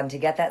that fun to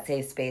get that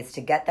safe space,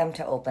 to get them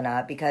to open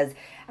up, because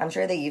I'm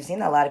sure that you've seen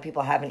that a lot of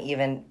people haven't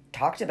even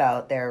talked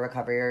about their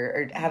recovery,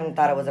 or haven't mm-hmm.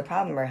 thought it was a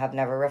problem, or have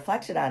never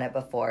reflected on it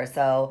before.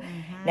 So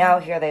mm-hmm. now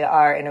here they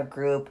are in a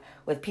group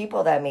with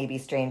people that may be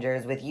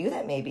strangers, with you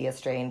that may be a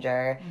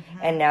stranger, mm-hmm.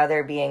 and now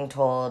they're being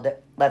told,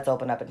 let's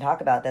open up and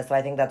talk about this. So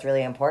I think that's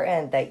really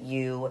important that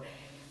you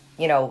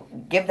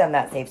give them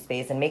that safe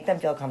space and make them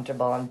feel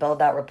comfortable and build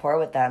that rapport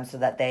with them so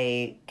that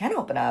they can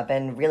open up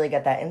and really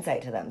get that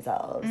insight to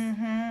themselves.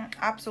 Mm-hmm.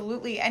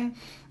 Absolutely. And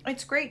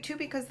it's great too,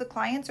 because the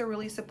clients are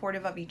really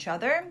supportive of each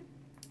other.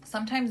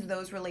 Sometimes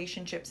those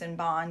relationships and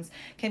bonds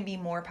can be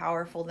more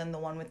powerful than the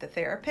one with the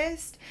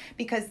therapist,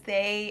 because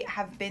they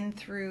have been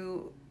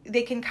through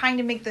they can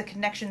kind of make the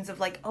connections of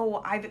like,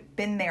 oh, I've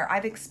been there,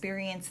 I've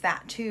experienced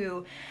that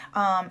too,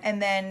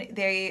 and then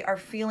they are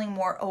feeling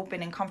more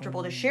open and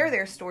comfortable to share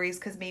their stories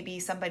because maybe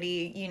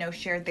somebody, you know,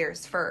 shared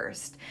theirs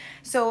first.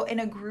 So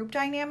in a group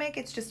dynamic,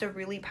 it's just a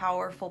really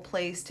powerful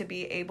place to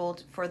be able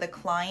for the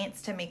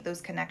clients to make those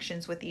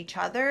connections with each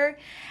other,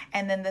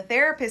 and then the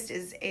therapist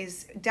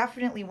is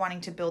definitely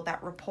wanting to build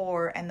that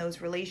rapport and those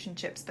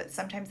relationships, but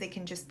sometimes they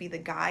can just be the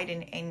guide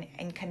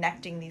in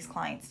connecting these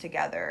clients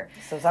together.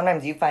 So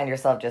sometimes you find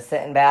yourself just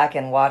sitting back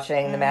and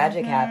watching the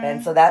magic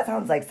happen. So that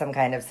sounds like some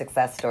kind of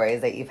success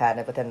stories that you've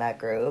had within that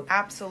group.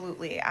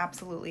 Absolutely.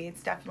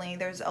 It's definitely,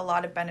 there's a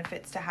lot of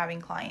benefits to having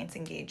clients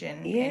engage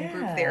in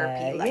group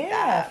therapy like that.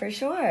 Yeah, for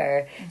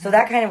sure. So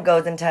that kind of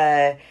goes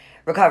into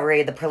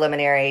recovery, the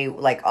preliminary,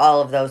 like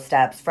all of those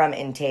steps from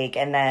intake.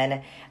 And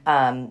then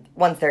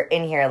once they're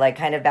in here, like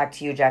kind of back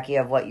to you, Jackie,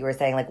 of what you were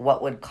saying, like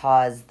what would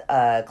cause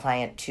a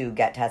client to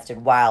get tested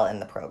while in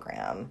the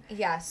program?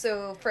 Yeah,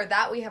 so for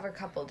that, we have a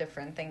couple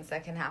different things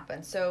that can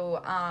happen.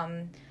 So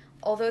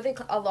although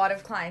a lot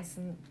of clients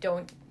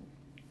don't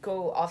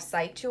go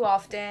off-site too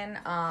often,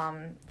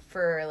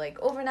 for like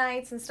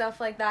overnights and stuff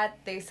like that,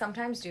 they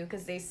sometimes do,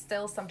 because they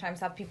still sometimes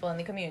have people in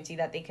the community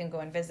that they can go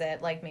and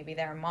visit, like maybe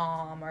their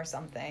mom or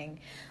something,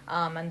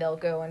 and they'll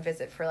go and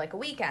visit for like a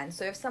weekend.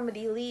 So if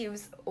somebody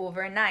leaves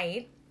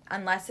overnight,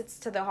 unless it's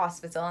to the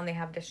hospital and they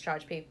have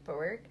discharge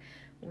paperwork,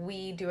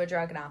 we do a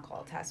drug and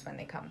alcohol test when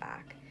they come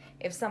back.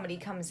 If somebody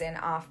comes in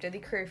after the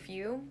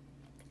curfew,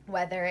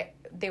 whether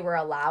they were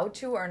allowed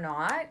to or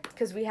not,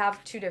 because we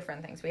have two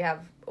different things. We have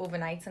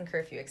overnights and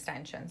curfew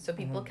extensions. So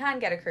people can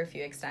get a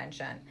curfew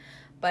extension.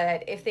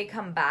 But if they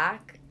come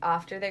back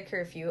after their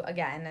curfew,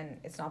 again, and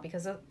it's not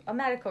because of a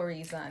medical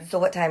reason. So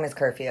what time is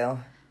curfew?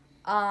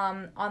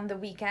 On the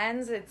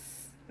weekends,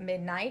 it's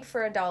midnight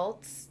for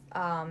adults,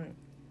 and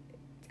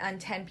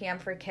 10 p.m.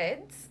 for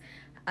kids.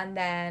 And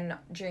then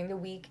during the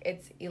week,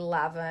 it's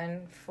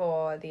 11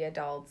 for the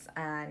adults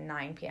and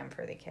 9 p.m.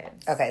 for the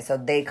kids. Okay, so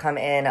they come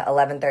in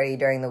 11:30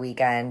 during the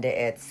weekend.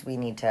 It's, we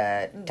need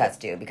to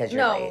test you because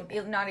you're late.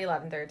 No, not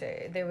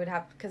 11:30. They would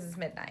have, because it's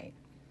midnight.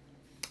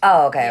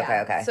 Oh,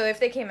 okay. So if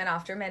they came in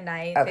after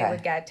midnight, they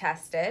would get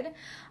tested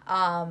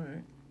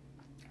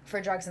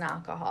for drugs and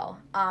alcohol.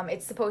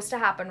 It's supposed to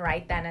happen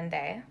right then and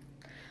there.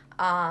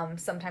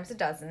 Sometimes it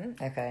doesn't.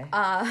 Okay.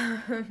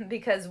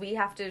 Because we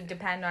have to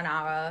depend on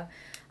our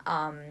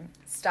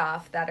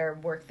staff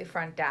that work the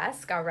front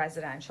desk, our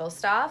residential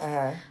staff,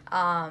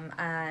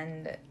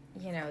 and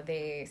you know,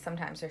 they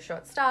sometimes are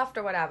short-staffed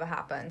or whatever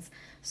happens.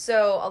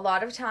 So a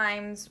lot of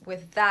times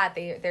with that,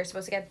 they're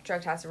supposed to get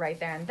drug tested right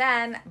there and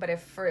then, but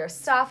if for a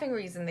staffing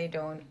reason they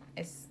don't,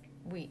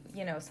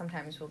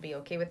 sometimes we'll be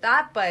okay with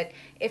that. But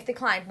if the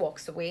client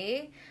walks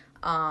away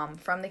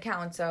from the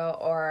counter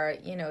or,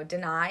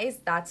 denies,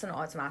 that's an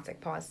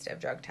automatic positive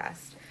drug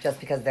test. Just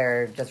because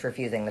they're just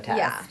refusing the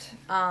test.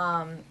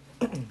 Yeah.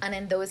 And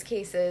in those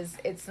cases,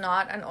 it's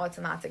not an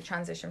automatic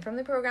transition from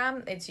the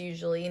program. It's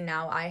usually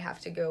now I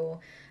have to go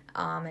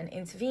and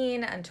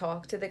intervene and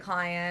talk to the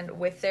client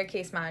with their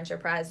case manager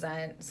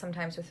present,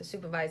 sometimes with a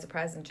supervisor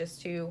present,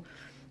 just to,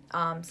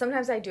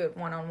 sometimes I do it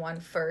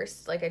one-on-one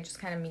first. Like I just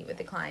kind of meet with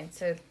the client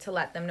to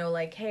let them know,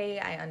 like, hey,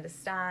 I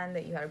understand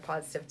that you had a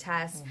positive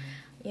test.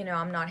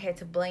 I'm not here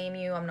to blame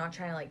you. I'm not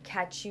trying to like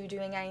catch you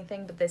doing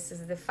anything, but this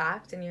is the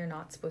fact and you're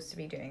not supposed to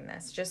be doing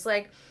this. Just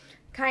like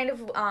kind of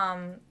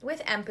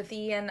with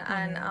empathy and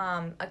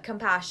a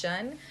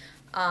compassion.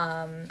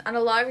 And a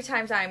lot of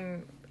times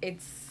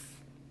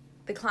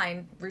the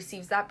client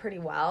receives that pretty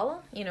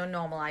well,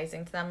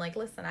 normalizing to them, like,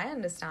 listen, I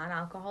understand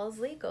alcohol is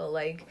legal.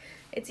 Like,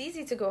 it's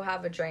easy to go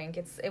have a drink.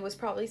 It was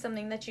probably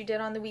something that you did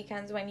on the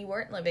weekends when you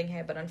weren't living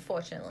here, but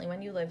unfortunately,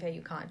 when you live here,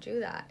 you can't do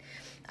that.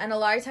 And a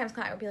lot of times,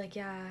 client will be like,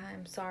 yeah,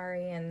 I'm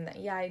sorry, and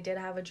yeah, I did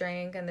have a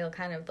drink, and they'll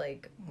kind of,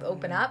 like,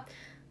 open up.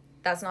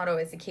 That's not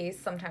always the case.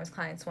 Sometimes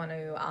clients want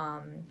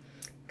to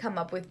come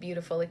up with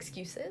beautiful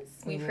excuses.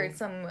 We've heard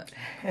some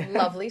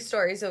lovely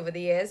stories over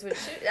the years, which,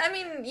 I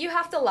mean, you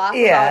have to laugh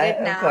about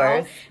it now. Of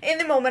course. In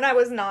the moment, I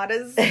was not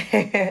as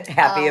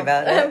happy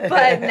about it.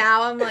 But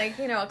now I'm like,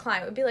 a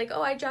client would be like,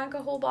 oh, I drank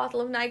a whole bottle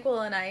of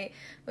NyQuil, and I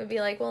would be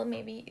like, well,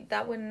 maybe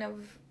that wouldn't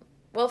have...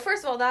 Well,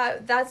 first of all,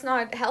 that's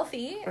not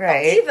healthy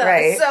either.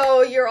 Right.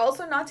 So you're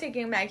also not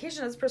taking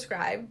medication as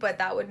prescribed, but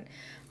that would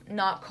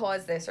not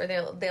cause this. Or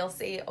they'll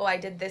say, oh, I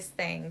did this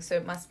thing, so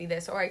it must be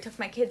this. Or I took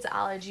my kid's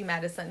allergy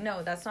medicine.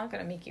 No, that's not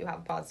going to make you have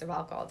a positive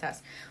alcohol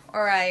test.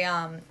 Or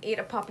I ate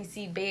a poppy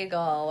seed bagel.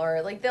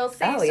 Or like they'll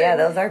say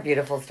those are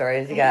beautiful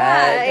stories you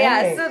got.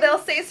 Yeah. So they'll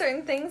say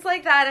certain things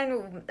like that,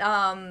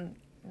 and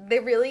they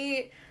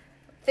really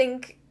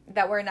think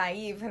that we're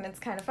naive, and it's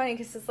kind of funny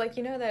because it's like,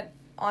 that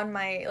on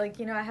my,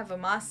 I have a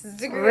master's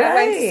degree. Right. I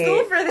went to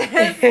school for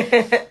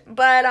this.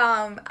 But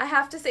I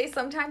have to say,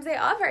 sometimes they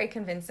are very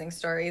convincing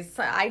stories.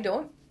 So I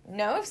don't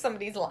know if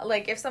somebody's,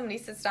 if somebody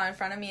sits down in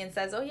front of me and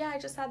says, oh, yeah, I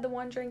just had the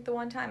one drink the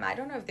one time. I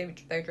don't know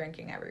if they're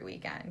drinking every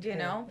weekend,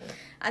 know? Yeah.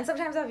 And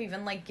sometimes I've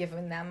even,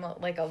 given them,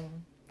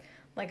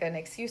 an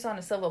excuse on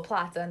a silver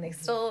platter, and they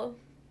still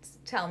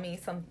tell me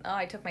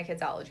I took my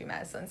kid's allergy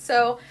medicine.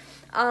 So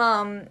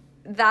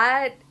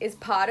that is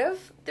part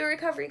of the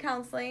recovery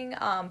counseling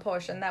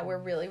portion that we're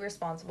really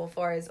responsible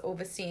for, is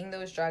overseeing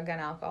those drug and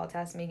alcohol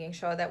tests, making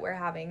sure that we're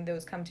having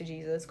those come to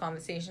Jesus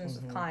conversations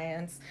with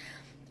clients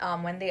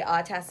when they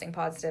are testing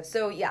positive.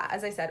 So yeah,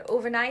 as I said,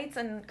 overnights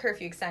and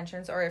curfew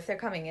extensions, or if they're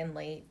coming in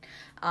late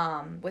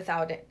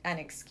without an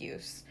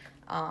excuse,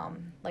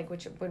 like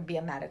which would be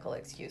a medical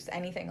excuse.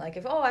 Anything like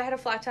if, I had a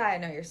flat tire,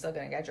 no, you're still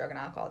going to get drug and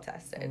alcohol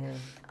tested.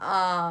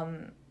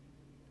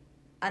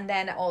 And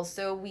then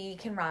also we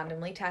can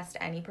randomly test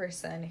any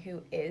person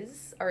who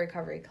is a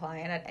recovery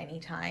client at any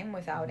time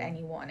without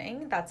any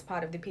warning. That's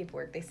part of the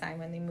paperwork they sign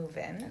when they move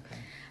in. Okay.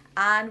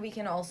 And we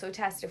can also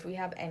test if we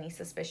have any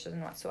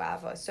suspicion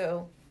whatsoever.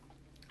 So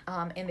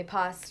in the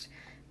past,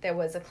 there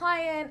was a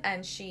client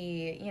and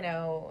she,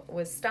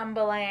 was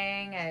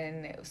stumbling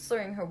and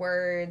slurring her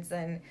words,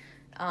 and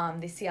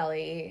the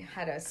CLE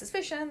had a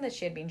suspicion that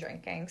she had been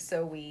drinking.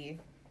 So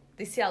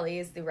the CLE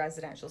is the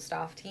residential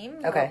staff team.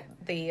 Okay.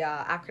 The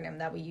acronym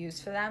that we use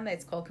for them,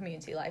 it's called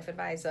Community Life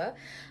Advisor.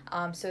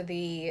 So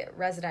the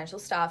residential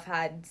staff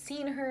had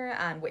seen her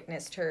and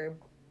witnessed her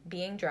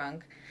being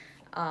drunk.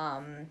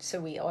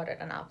 So we ordered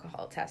an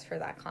alcohol test for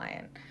that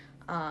client.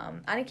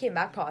 And it came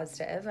back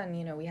positive,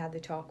 and, we had to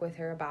talk with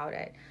her about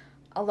it.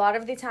 A lot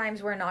of the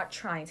times we're not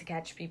trying to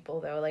catch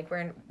people, though.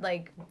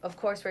 Of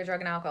course, we're a drug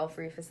and alcohol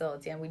free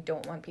facility, and we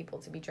don't want people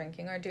to be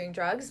drinking or doing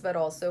drugs, but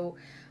also,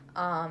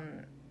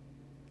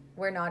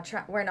 we're not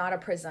a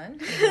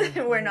prison.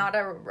 We're not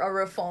a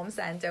reform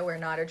center. We're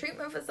not a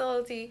treatment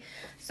facility.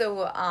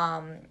 So,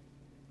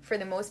 for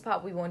the most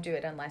part, we won't do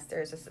it unless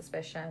there's a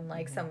suspicion,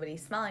 like somebody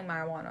smelling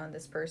marijuana on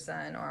this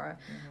person, or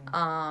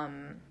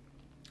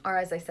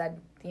as I said,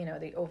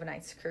 the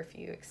overnight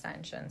curfew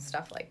extension,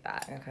 stuff like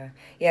that. Okay.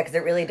 Yeah, because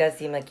it really does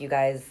seem like you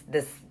guys,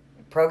 this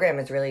program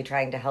is really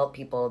trying to help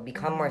people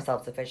become more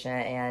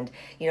self-sufficient, and,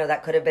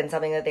 that could have been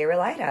something that they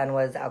relied on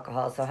was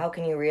alcohol. So how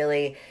can you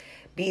really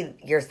be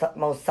your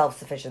most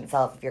self-sufficient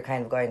self if you're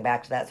kind of going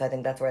back to that? So I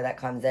think that's where that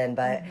comes in.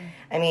 But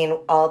I mean,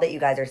 all that you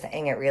guys are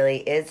saying, it really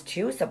is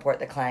to support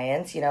the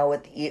clients,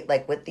 with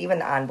even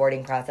the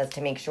onboarding process,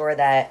 to make sure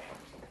that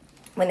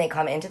when they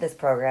come into this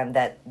program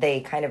that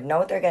they kind of know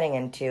what they're getting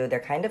into, they're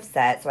kind of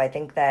set. So I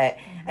think that,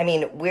 I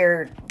mean,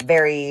 we're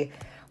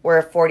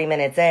 40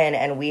 minutes in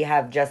and we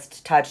have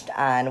just touched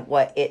on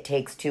what it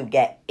takes to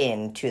get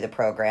into the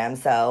program.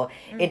 So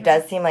it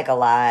does seem like a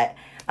lot.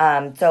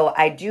 So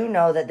I do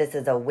know that this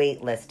is a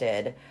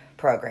wait-listed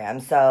program.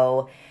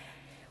 So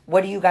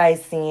what are you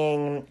guys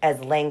seeing as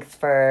lengths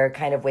for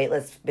kind of wait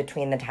lists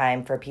between the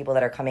time for people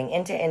that are coming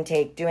into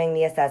intake, doing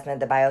the assessment,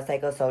 the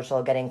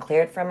biopsychosocial, getting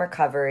cleared from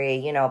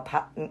recovery,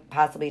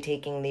 possibly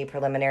taking the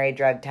preliminary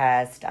drug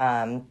test,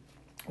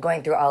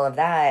 going through all of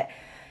that?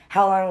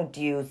 How long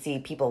do you see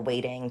people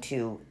waiting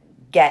to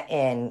get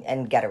in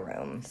and get a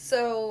room?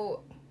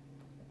 So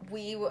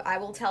I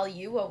will tell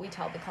you what we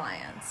tell the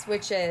clients,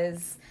 which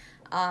is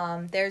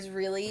there's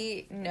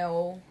really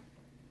no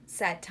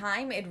set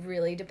time. It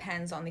really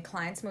depends on the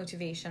client's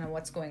motivation and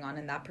what's going on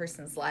in that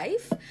person's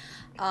life.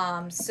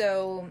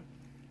 So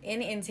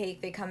in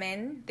intake, they come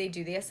in, they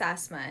do the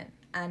assessment,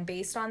 and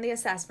based on the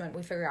assessment,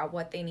 we figure out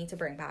what they need to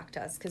bring back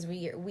to us, because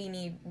we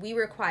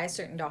require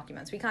certain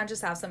documents. We can't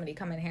just have somebody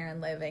come in here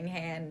and living,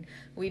 and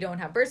we don't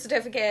have birth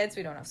certificates,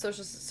 we don't have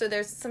social. So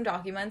there's some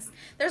documents.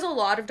 There's a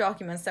lot of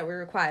documents that we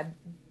require,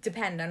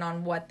 dependent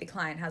on what the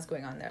client has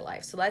going on in their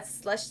life. So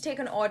let's take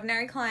an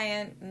ordinary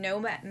client,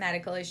 no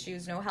medical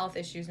issues, no health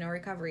issues, no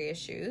recovery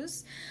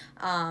issues.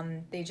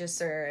 They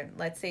just are,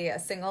 let's say, a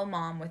single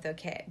mom with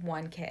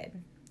one kid.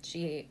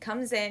 She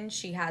comes in,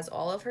 she has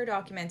all of her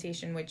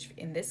documentation, which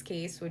in this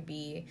case would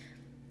be,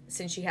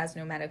 since she has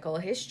no medical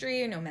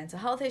history, no mental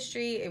health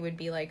history, it would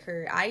be like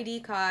her ID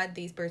card,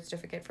 the birth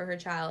certificate for her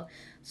child,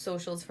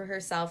 socials for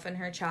herself and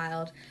her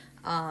child,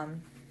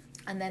 and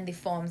then the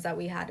forms that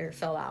we had her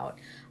fill out.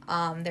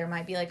 There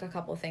might be like a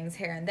couple things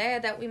here and there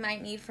that we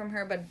might need from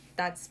her, but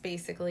that's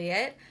basically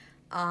it.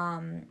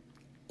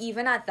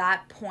 Even at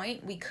that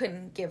point, we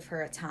couldn't give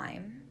her a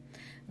time,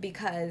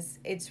 because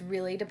it's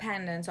really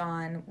dependent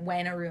on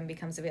when a room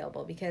becomes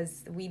available,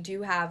 because we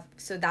do have,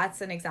 so that's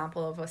an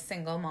example of a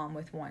single mom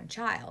with one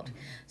child.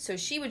 So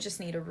she would just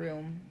need a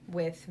room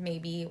with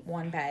maybe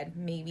one bed,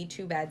 maybe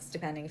two beds,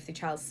 depending if the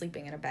child's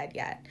sleeping in a bed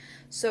yet.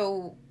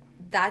 So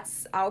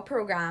that's our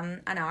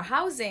program. And our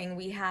housing,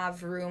 we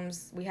have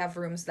rooms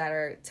that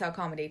are to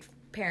accommodate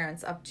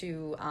parents up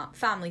to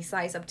family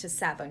size up to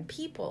 7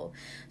 people.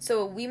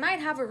 So we might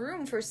have a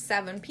room for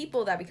 7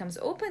 people that becomes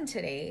open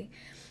today,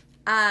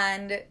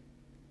 and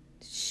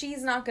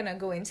she's not going to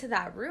go into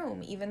that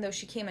room, even though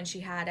she came and she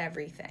had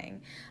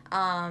everything.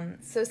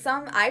 So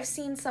I've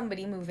seen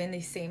somebody move in the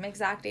same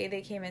exact day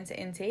they came into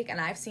intake, and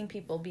I've seen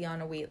people be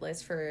on a wait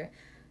list for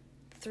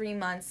 3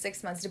 months,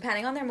 6 months,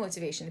 depending on their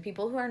motivation. The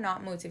people who are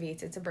not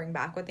motivated to bring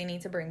back what they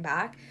need to bring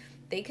back,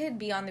 they could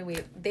be on the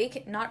wait. They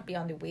could not be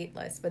on the wait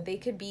list, but they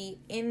could be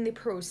in the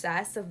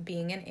process of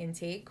being in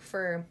intake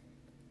for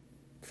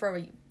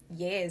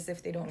years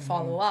if they don't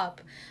follow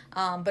up.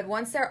 But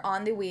once they're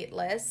on the wait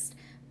list,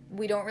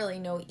 we don't really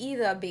know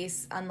either,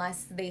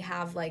 unless they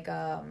have like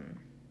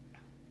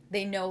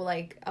they know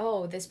like,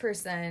 oh, this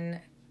person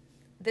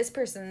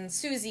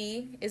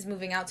Susie is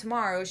moving out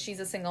tomorrow. She's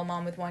a single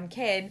mom with one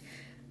kid.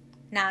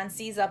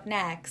 Nancy's up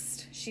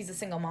next. She's a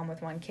single mom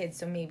with one kid.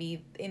 So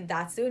maybe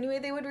that's the only way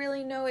they would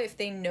really know, if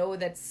they know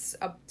that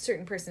a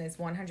certain person is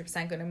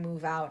 100% going to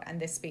move out and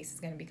this space is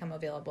going to become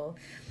available.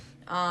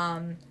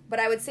 But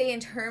I would say in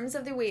terms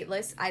of the wait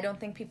list, I don't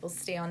think people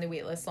stay on the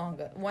wait list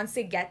longer. Once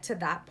they get to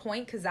that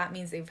point, because that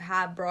means they've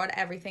brought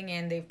everything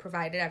in, they've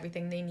provided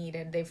everything they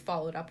needed, they've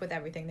followed up with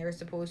everything they were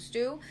supposed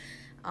to.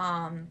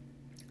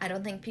 I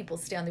don't think people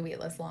stay on the wait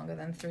list longer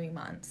than 3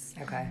 months.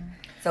 Okay.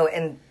 So,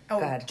 go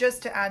ahead.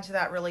 Just to add to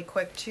that really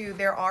quick too,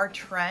 there are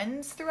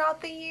trends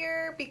throughout the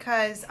year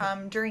because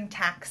during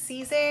tax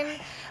season,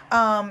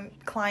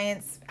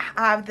 clients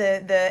have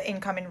the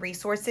income and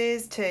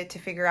resources to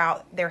figure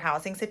out their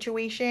housing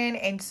situation,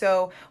 and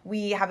so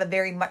we have a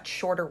very much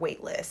shorter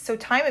wait list. So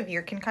time of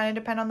year can kind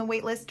of depend on the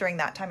wait list. During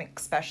that time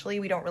especially,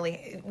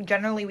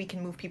 generally we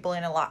can move people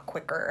in a lot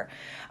quicker.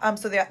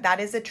 So that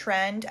is a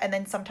trend. And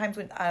then sometimes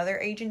with other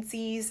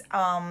agencies,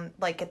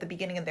 like at the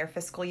beginning of their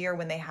fiscal year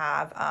when they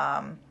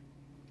have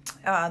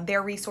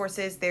their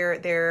resources,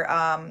 their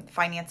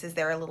finances,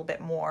 they're a little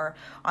bit more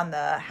on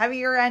the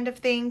heavier end of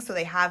things, so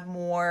they have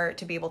more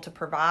to be able to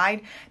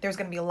provide. There's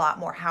going to be a lot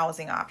more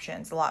housing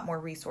options, a lot more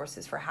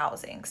resources for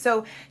housing.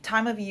 So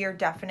time of year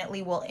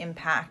definitely will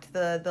impact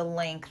the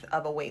length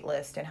of a wait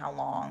list and how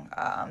long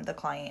the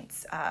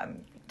clients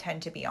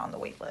tend to be on the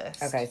wait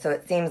list. Okay, so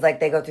it seems like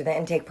they go through the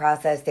intake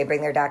process, they bring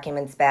their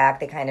documents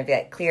back, they kind of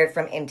get cleared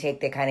from intake,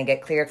 they kind of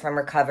get cleared from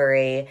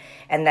recovery,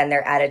 and then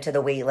they're added to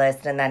the wait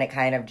list, and then it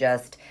kind of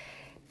just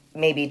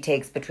maybe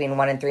takes between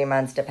 1 and 3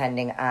 months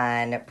depending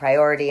on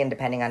priority and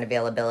depending on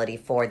availability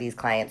for these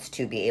clients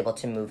to be able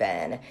to move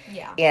in.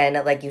 Yeah.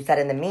 And like you said,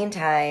 in the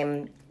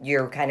meantime,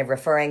 you're kind of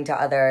referring to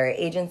other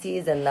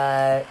agencies in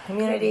the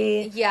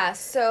community. Yeah,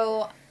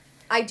 so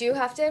I do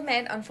have to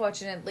admit,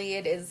 unfortunately,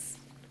 it is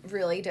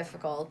really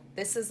difficult.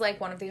 This is like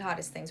one of the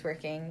hardest things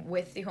working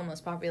with the homeless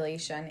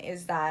population,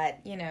 is that,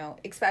 you know,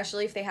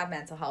 especially if they have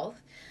mental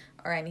health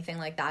or anything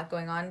like that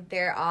going on,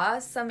 there are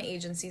some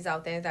agencies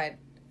out there that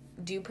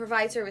do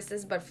provide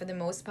services, but for the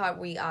most part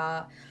we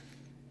are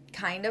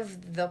kind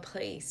of the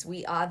place.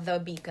 We are the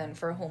beacon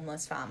for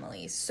homeless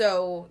families.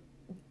 So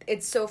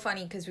it's so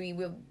funny because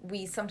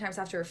we sometimes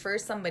have to refer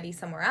somebody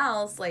somewhere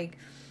else. Like,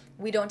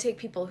 we don't take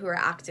people who are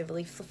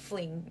actively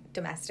fleeing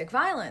domestic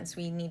violence.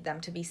 We need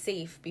them to be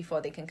safe before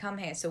they can come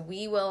here. So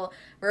we will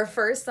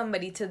refer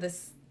somebody to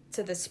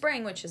the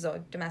Spring, which is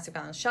a domestic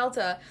violence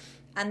shelter,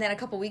 and then a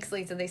couple weeks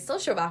later they still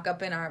show back up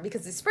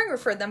because the Spring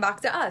referred them back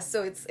to us.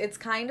 So it's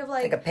kind of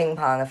like a ping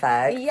pong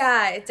effect.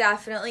 Yeah, it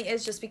definitely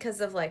is, just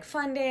because of like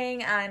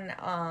funding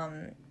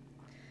and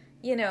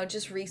you know,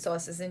 just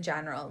resources in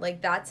general.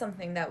 Like, that's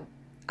something that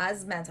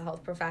as mental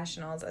health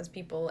professionals, as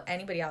people,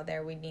 anybody out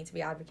there, we need to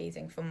be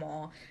advocating for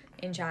more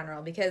in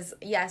general. Because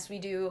yes, we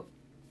do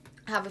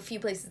have a few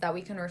places that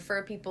we can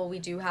refer people. We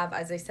do have,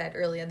 as I said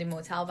earlier, the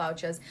motel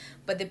vouchers,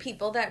 but the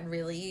people that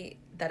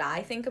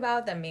I think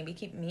about that maybe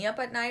keep me up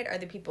at night are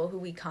the people who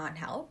we can't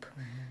help.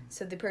 Mm-hmm.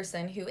 So the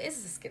person who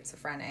is a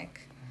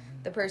schizophrenic,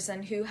 the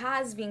person who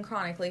has been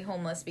chronically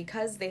homeless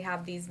because they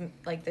have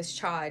this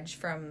charge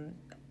from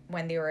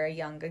when they were a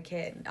younger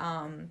kid.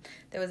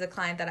 There was a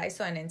client that I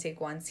saw in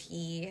intake once.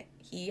 He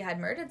had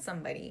murdered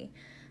somebody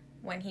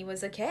when he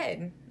was a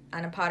kid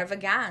and a part of a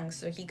gang,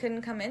 so he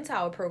couldn't come into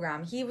our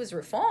program. He was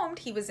reformed,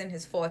 he was in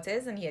his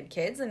 40s, and he had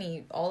kids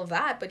and all of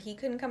that, but he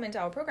couldn't come into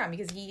our program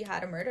because he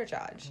had a murder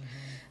charge. Mm-hmm.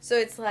 So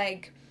it's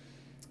like,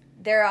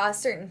 there are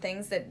certain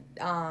things that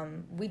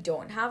we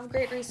don't have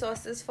great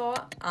resources for.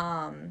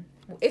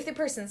 If the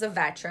person's a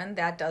veteran,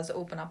 that does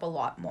open up a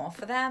lot more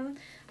for them.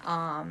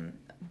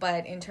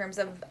 But in terms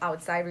of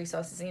outside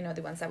resources, you know,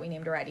 the ones that we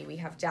named already, we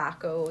have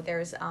DACO.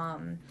 There's,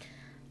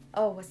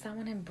 what's that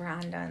one in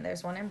Brandon?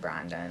 There's one in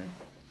Brandon.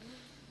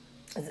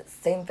 Is it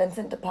St.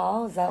 Vincent de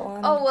Paul? Is that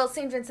one? Oh, well,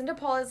 St. Vincent de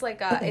Paul is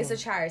is a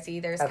charity.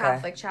 There's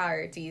Catholic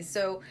charities.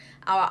 So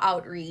our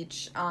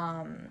outreach,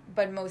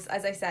 but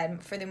as I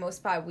said, for the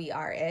most part, we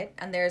are it.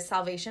 And there's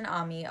Salvation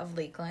Army of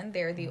Lakeland.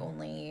 They're the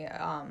only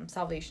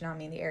Salvation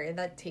Army in the area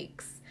that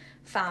takes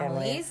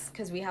families,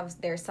 because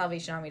there's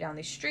Salvation Army down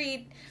the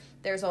street.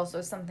 There's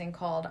also something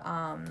called,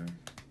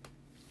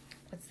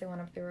 what's the one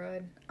up the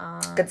road?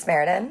 Good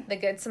Samaritan. The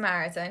Good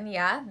Samaritan,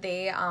 yeah.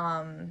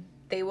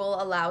 They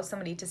will allow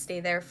somebody to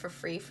stay there for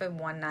free for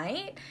one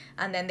night,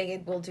 and then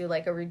they will do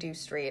like a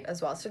reduced rate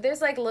as well. So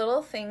there's like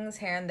little things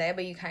here and there,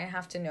 but you kind of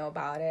have to know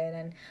about it.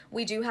 And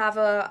we do have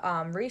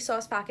a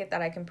resource packet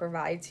that I can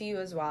provide to you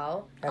as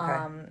well.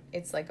 Okay.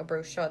 It's like a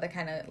brochure that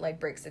kind of like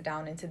breaks it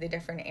down into the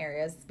different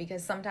areas,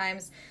 because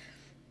sometimes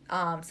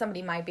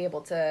somebody might be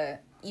able to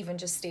even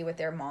just stay with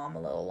their mom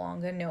a little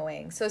longer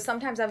knowing. So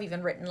sometimes I've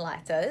even written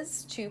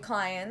letters to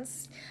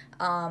clients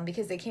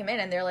because they came in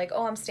and they're like,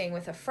 oh, I'm staying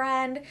with a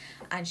friend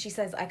and she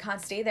says I can't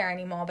stay there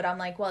anymore. But I'm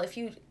like, well,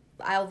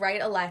 I'll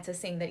write a letter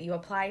saying that you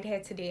applied here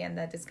today and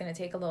that it's going to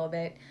take a little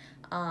bit.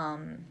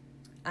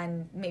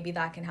 and maybe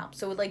that can help.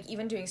 So like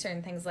even doing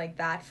certain things like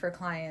that for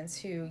clients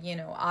who, you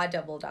know, are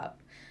doubled up,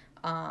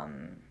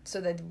 so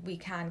that we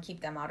can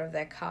keep them out of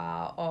their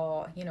car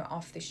or, you know,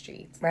 off the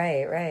streets.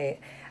 Right.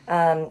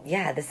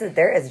 Yeah,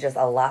 there is just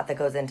a lot that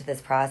goes into this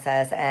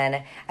process,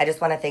 and I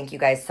just want to thank you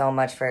guys so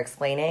much for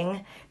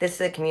explaining this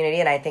to the community.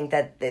 And I think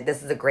that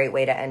this is a great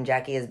way to end,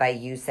 Jackie, is by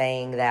you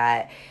saying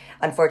that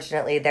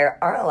unfortunately there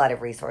aren't a lot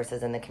of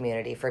resources in the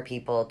community for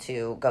people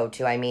to go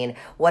to. I mean,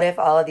 what if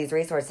all of these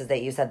resources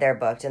that you said they're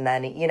booked, and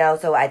then, you know,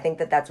 so I think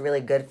that that's really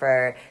good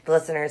for the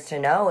listeners to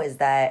know, is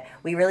that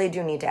we really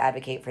do need to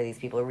advocate for these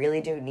people. We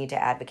really do need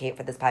to advocate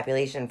for this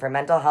population, for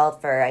mental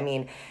health, for, I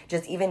mean,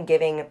 just even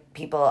giving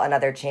people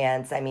another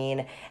chance. I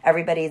mean,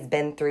 everybody's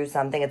been through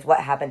something. It's what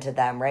happened to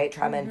them, right?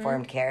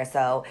 Trauma-informed care.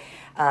 So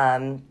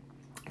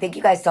thank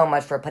you guys so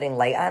much for putting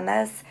light on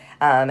this.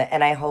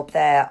 And I hope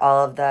that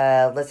all of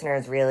the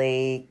listeners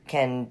really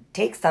can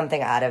take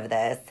something out of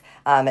this.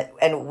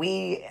 And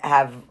we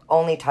have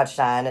only touched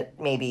on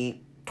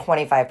maybe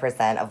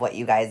 25% of what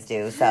you guys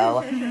do.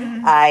 So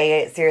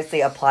I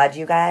seriously applaud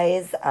you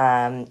guys.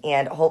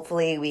 And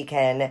hopefully we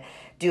can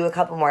do a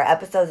couple more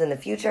episodes in the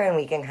future, and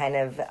we can kind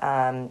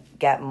of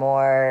get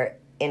more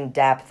in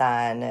depth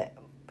on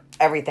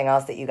everything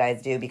else that you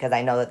guys do, because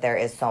I know that there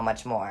is so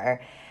much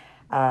more.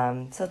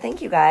 So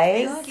thank you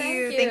guys. Thank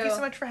you. Thank you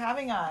so much for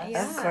having us.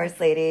 Yeah. Of course,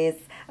 ladies.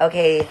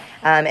 Okay,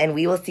 and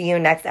we will see you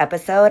next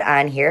episode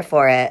on Here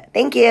For It.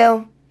 Thank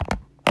you.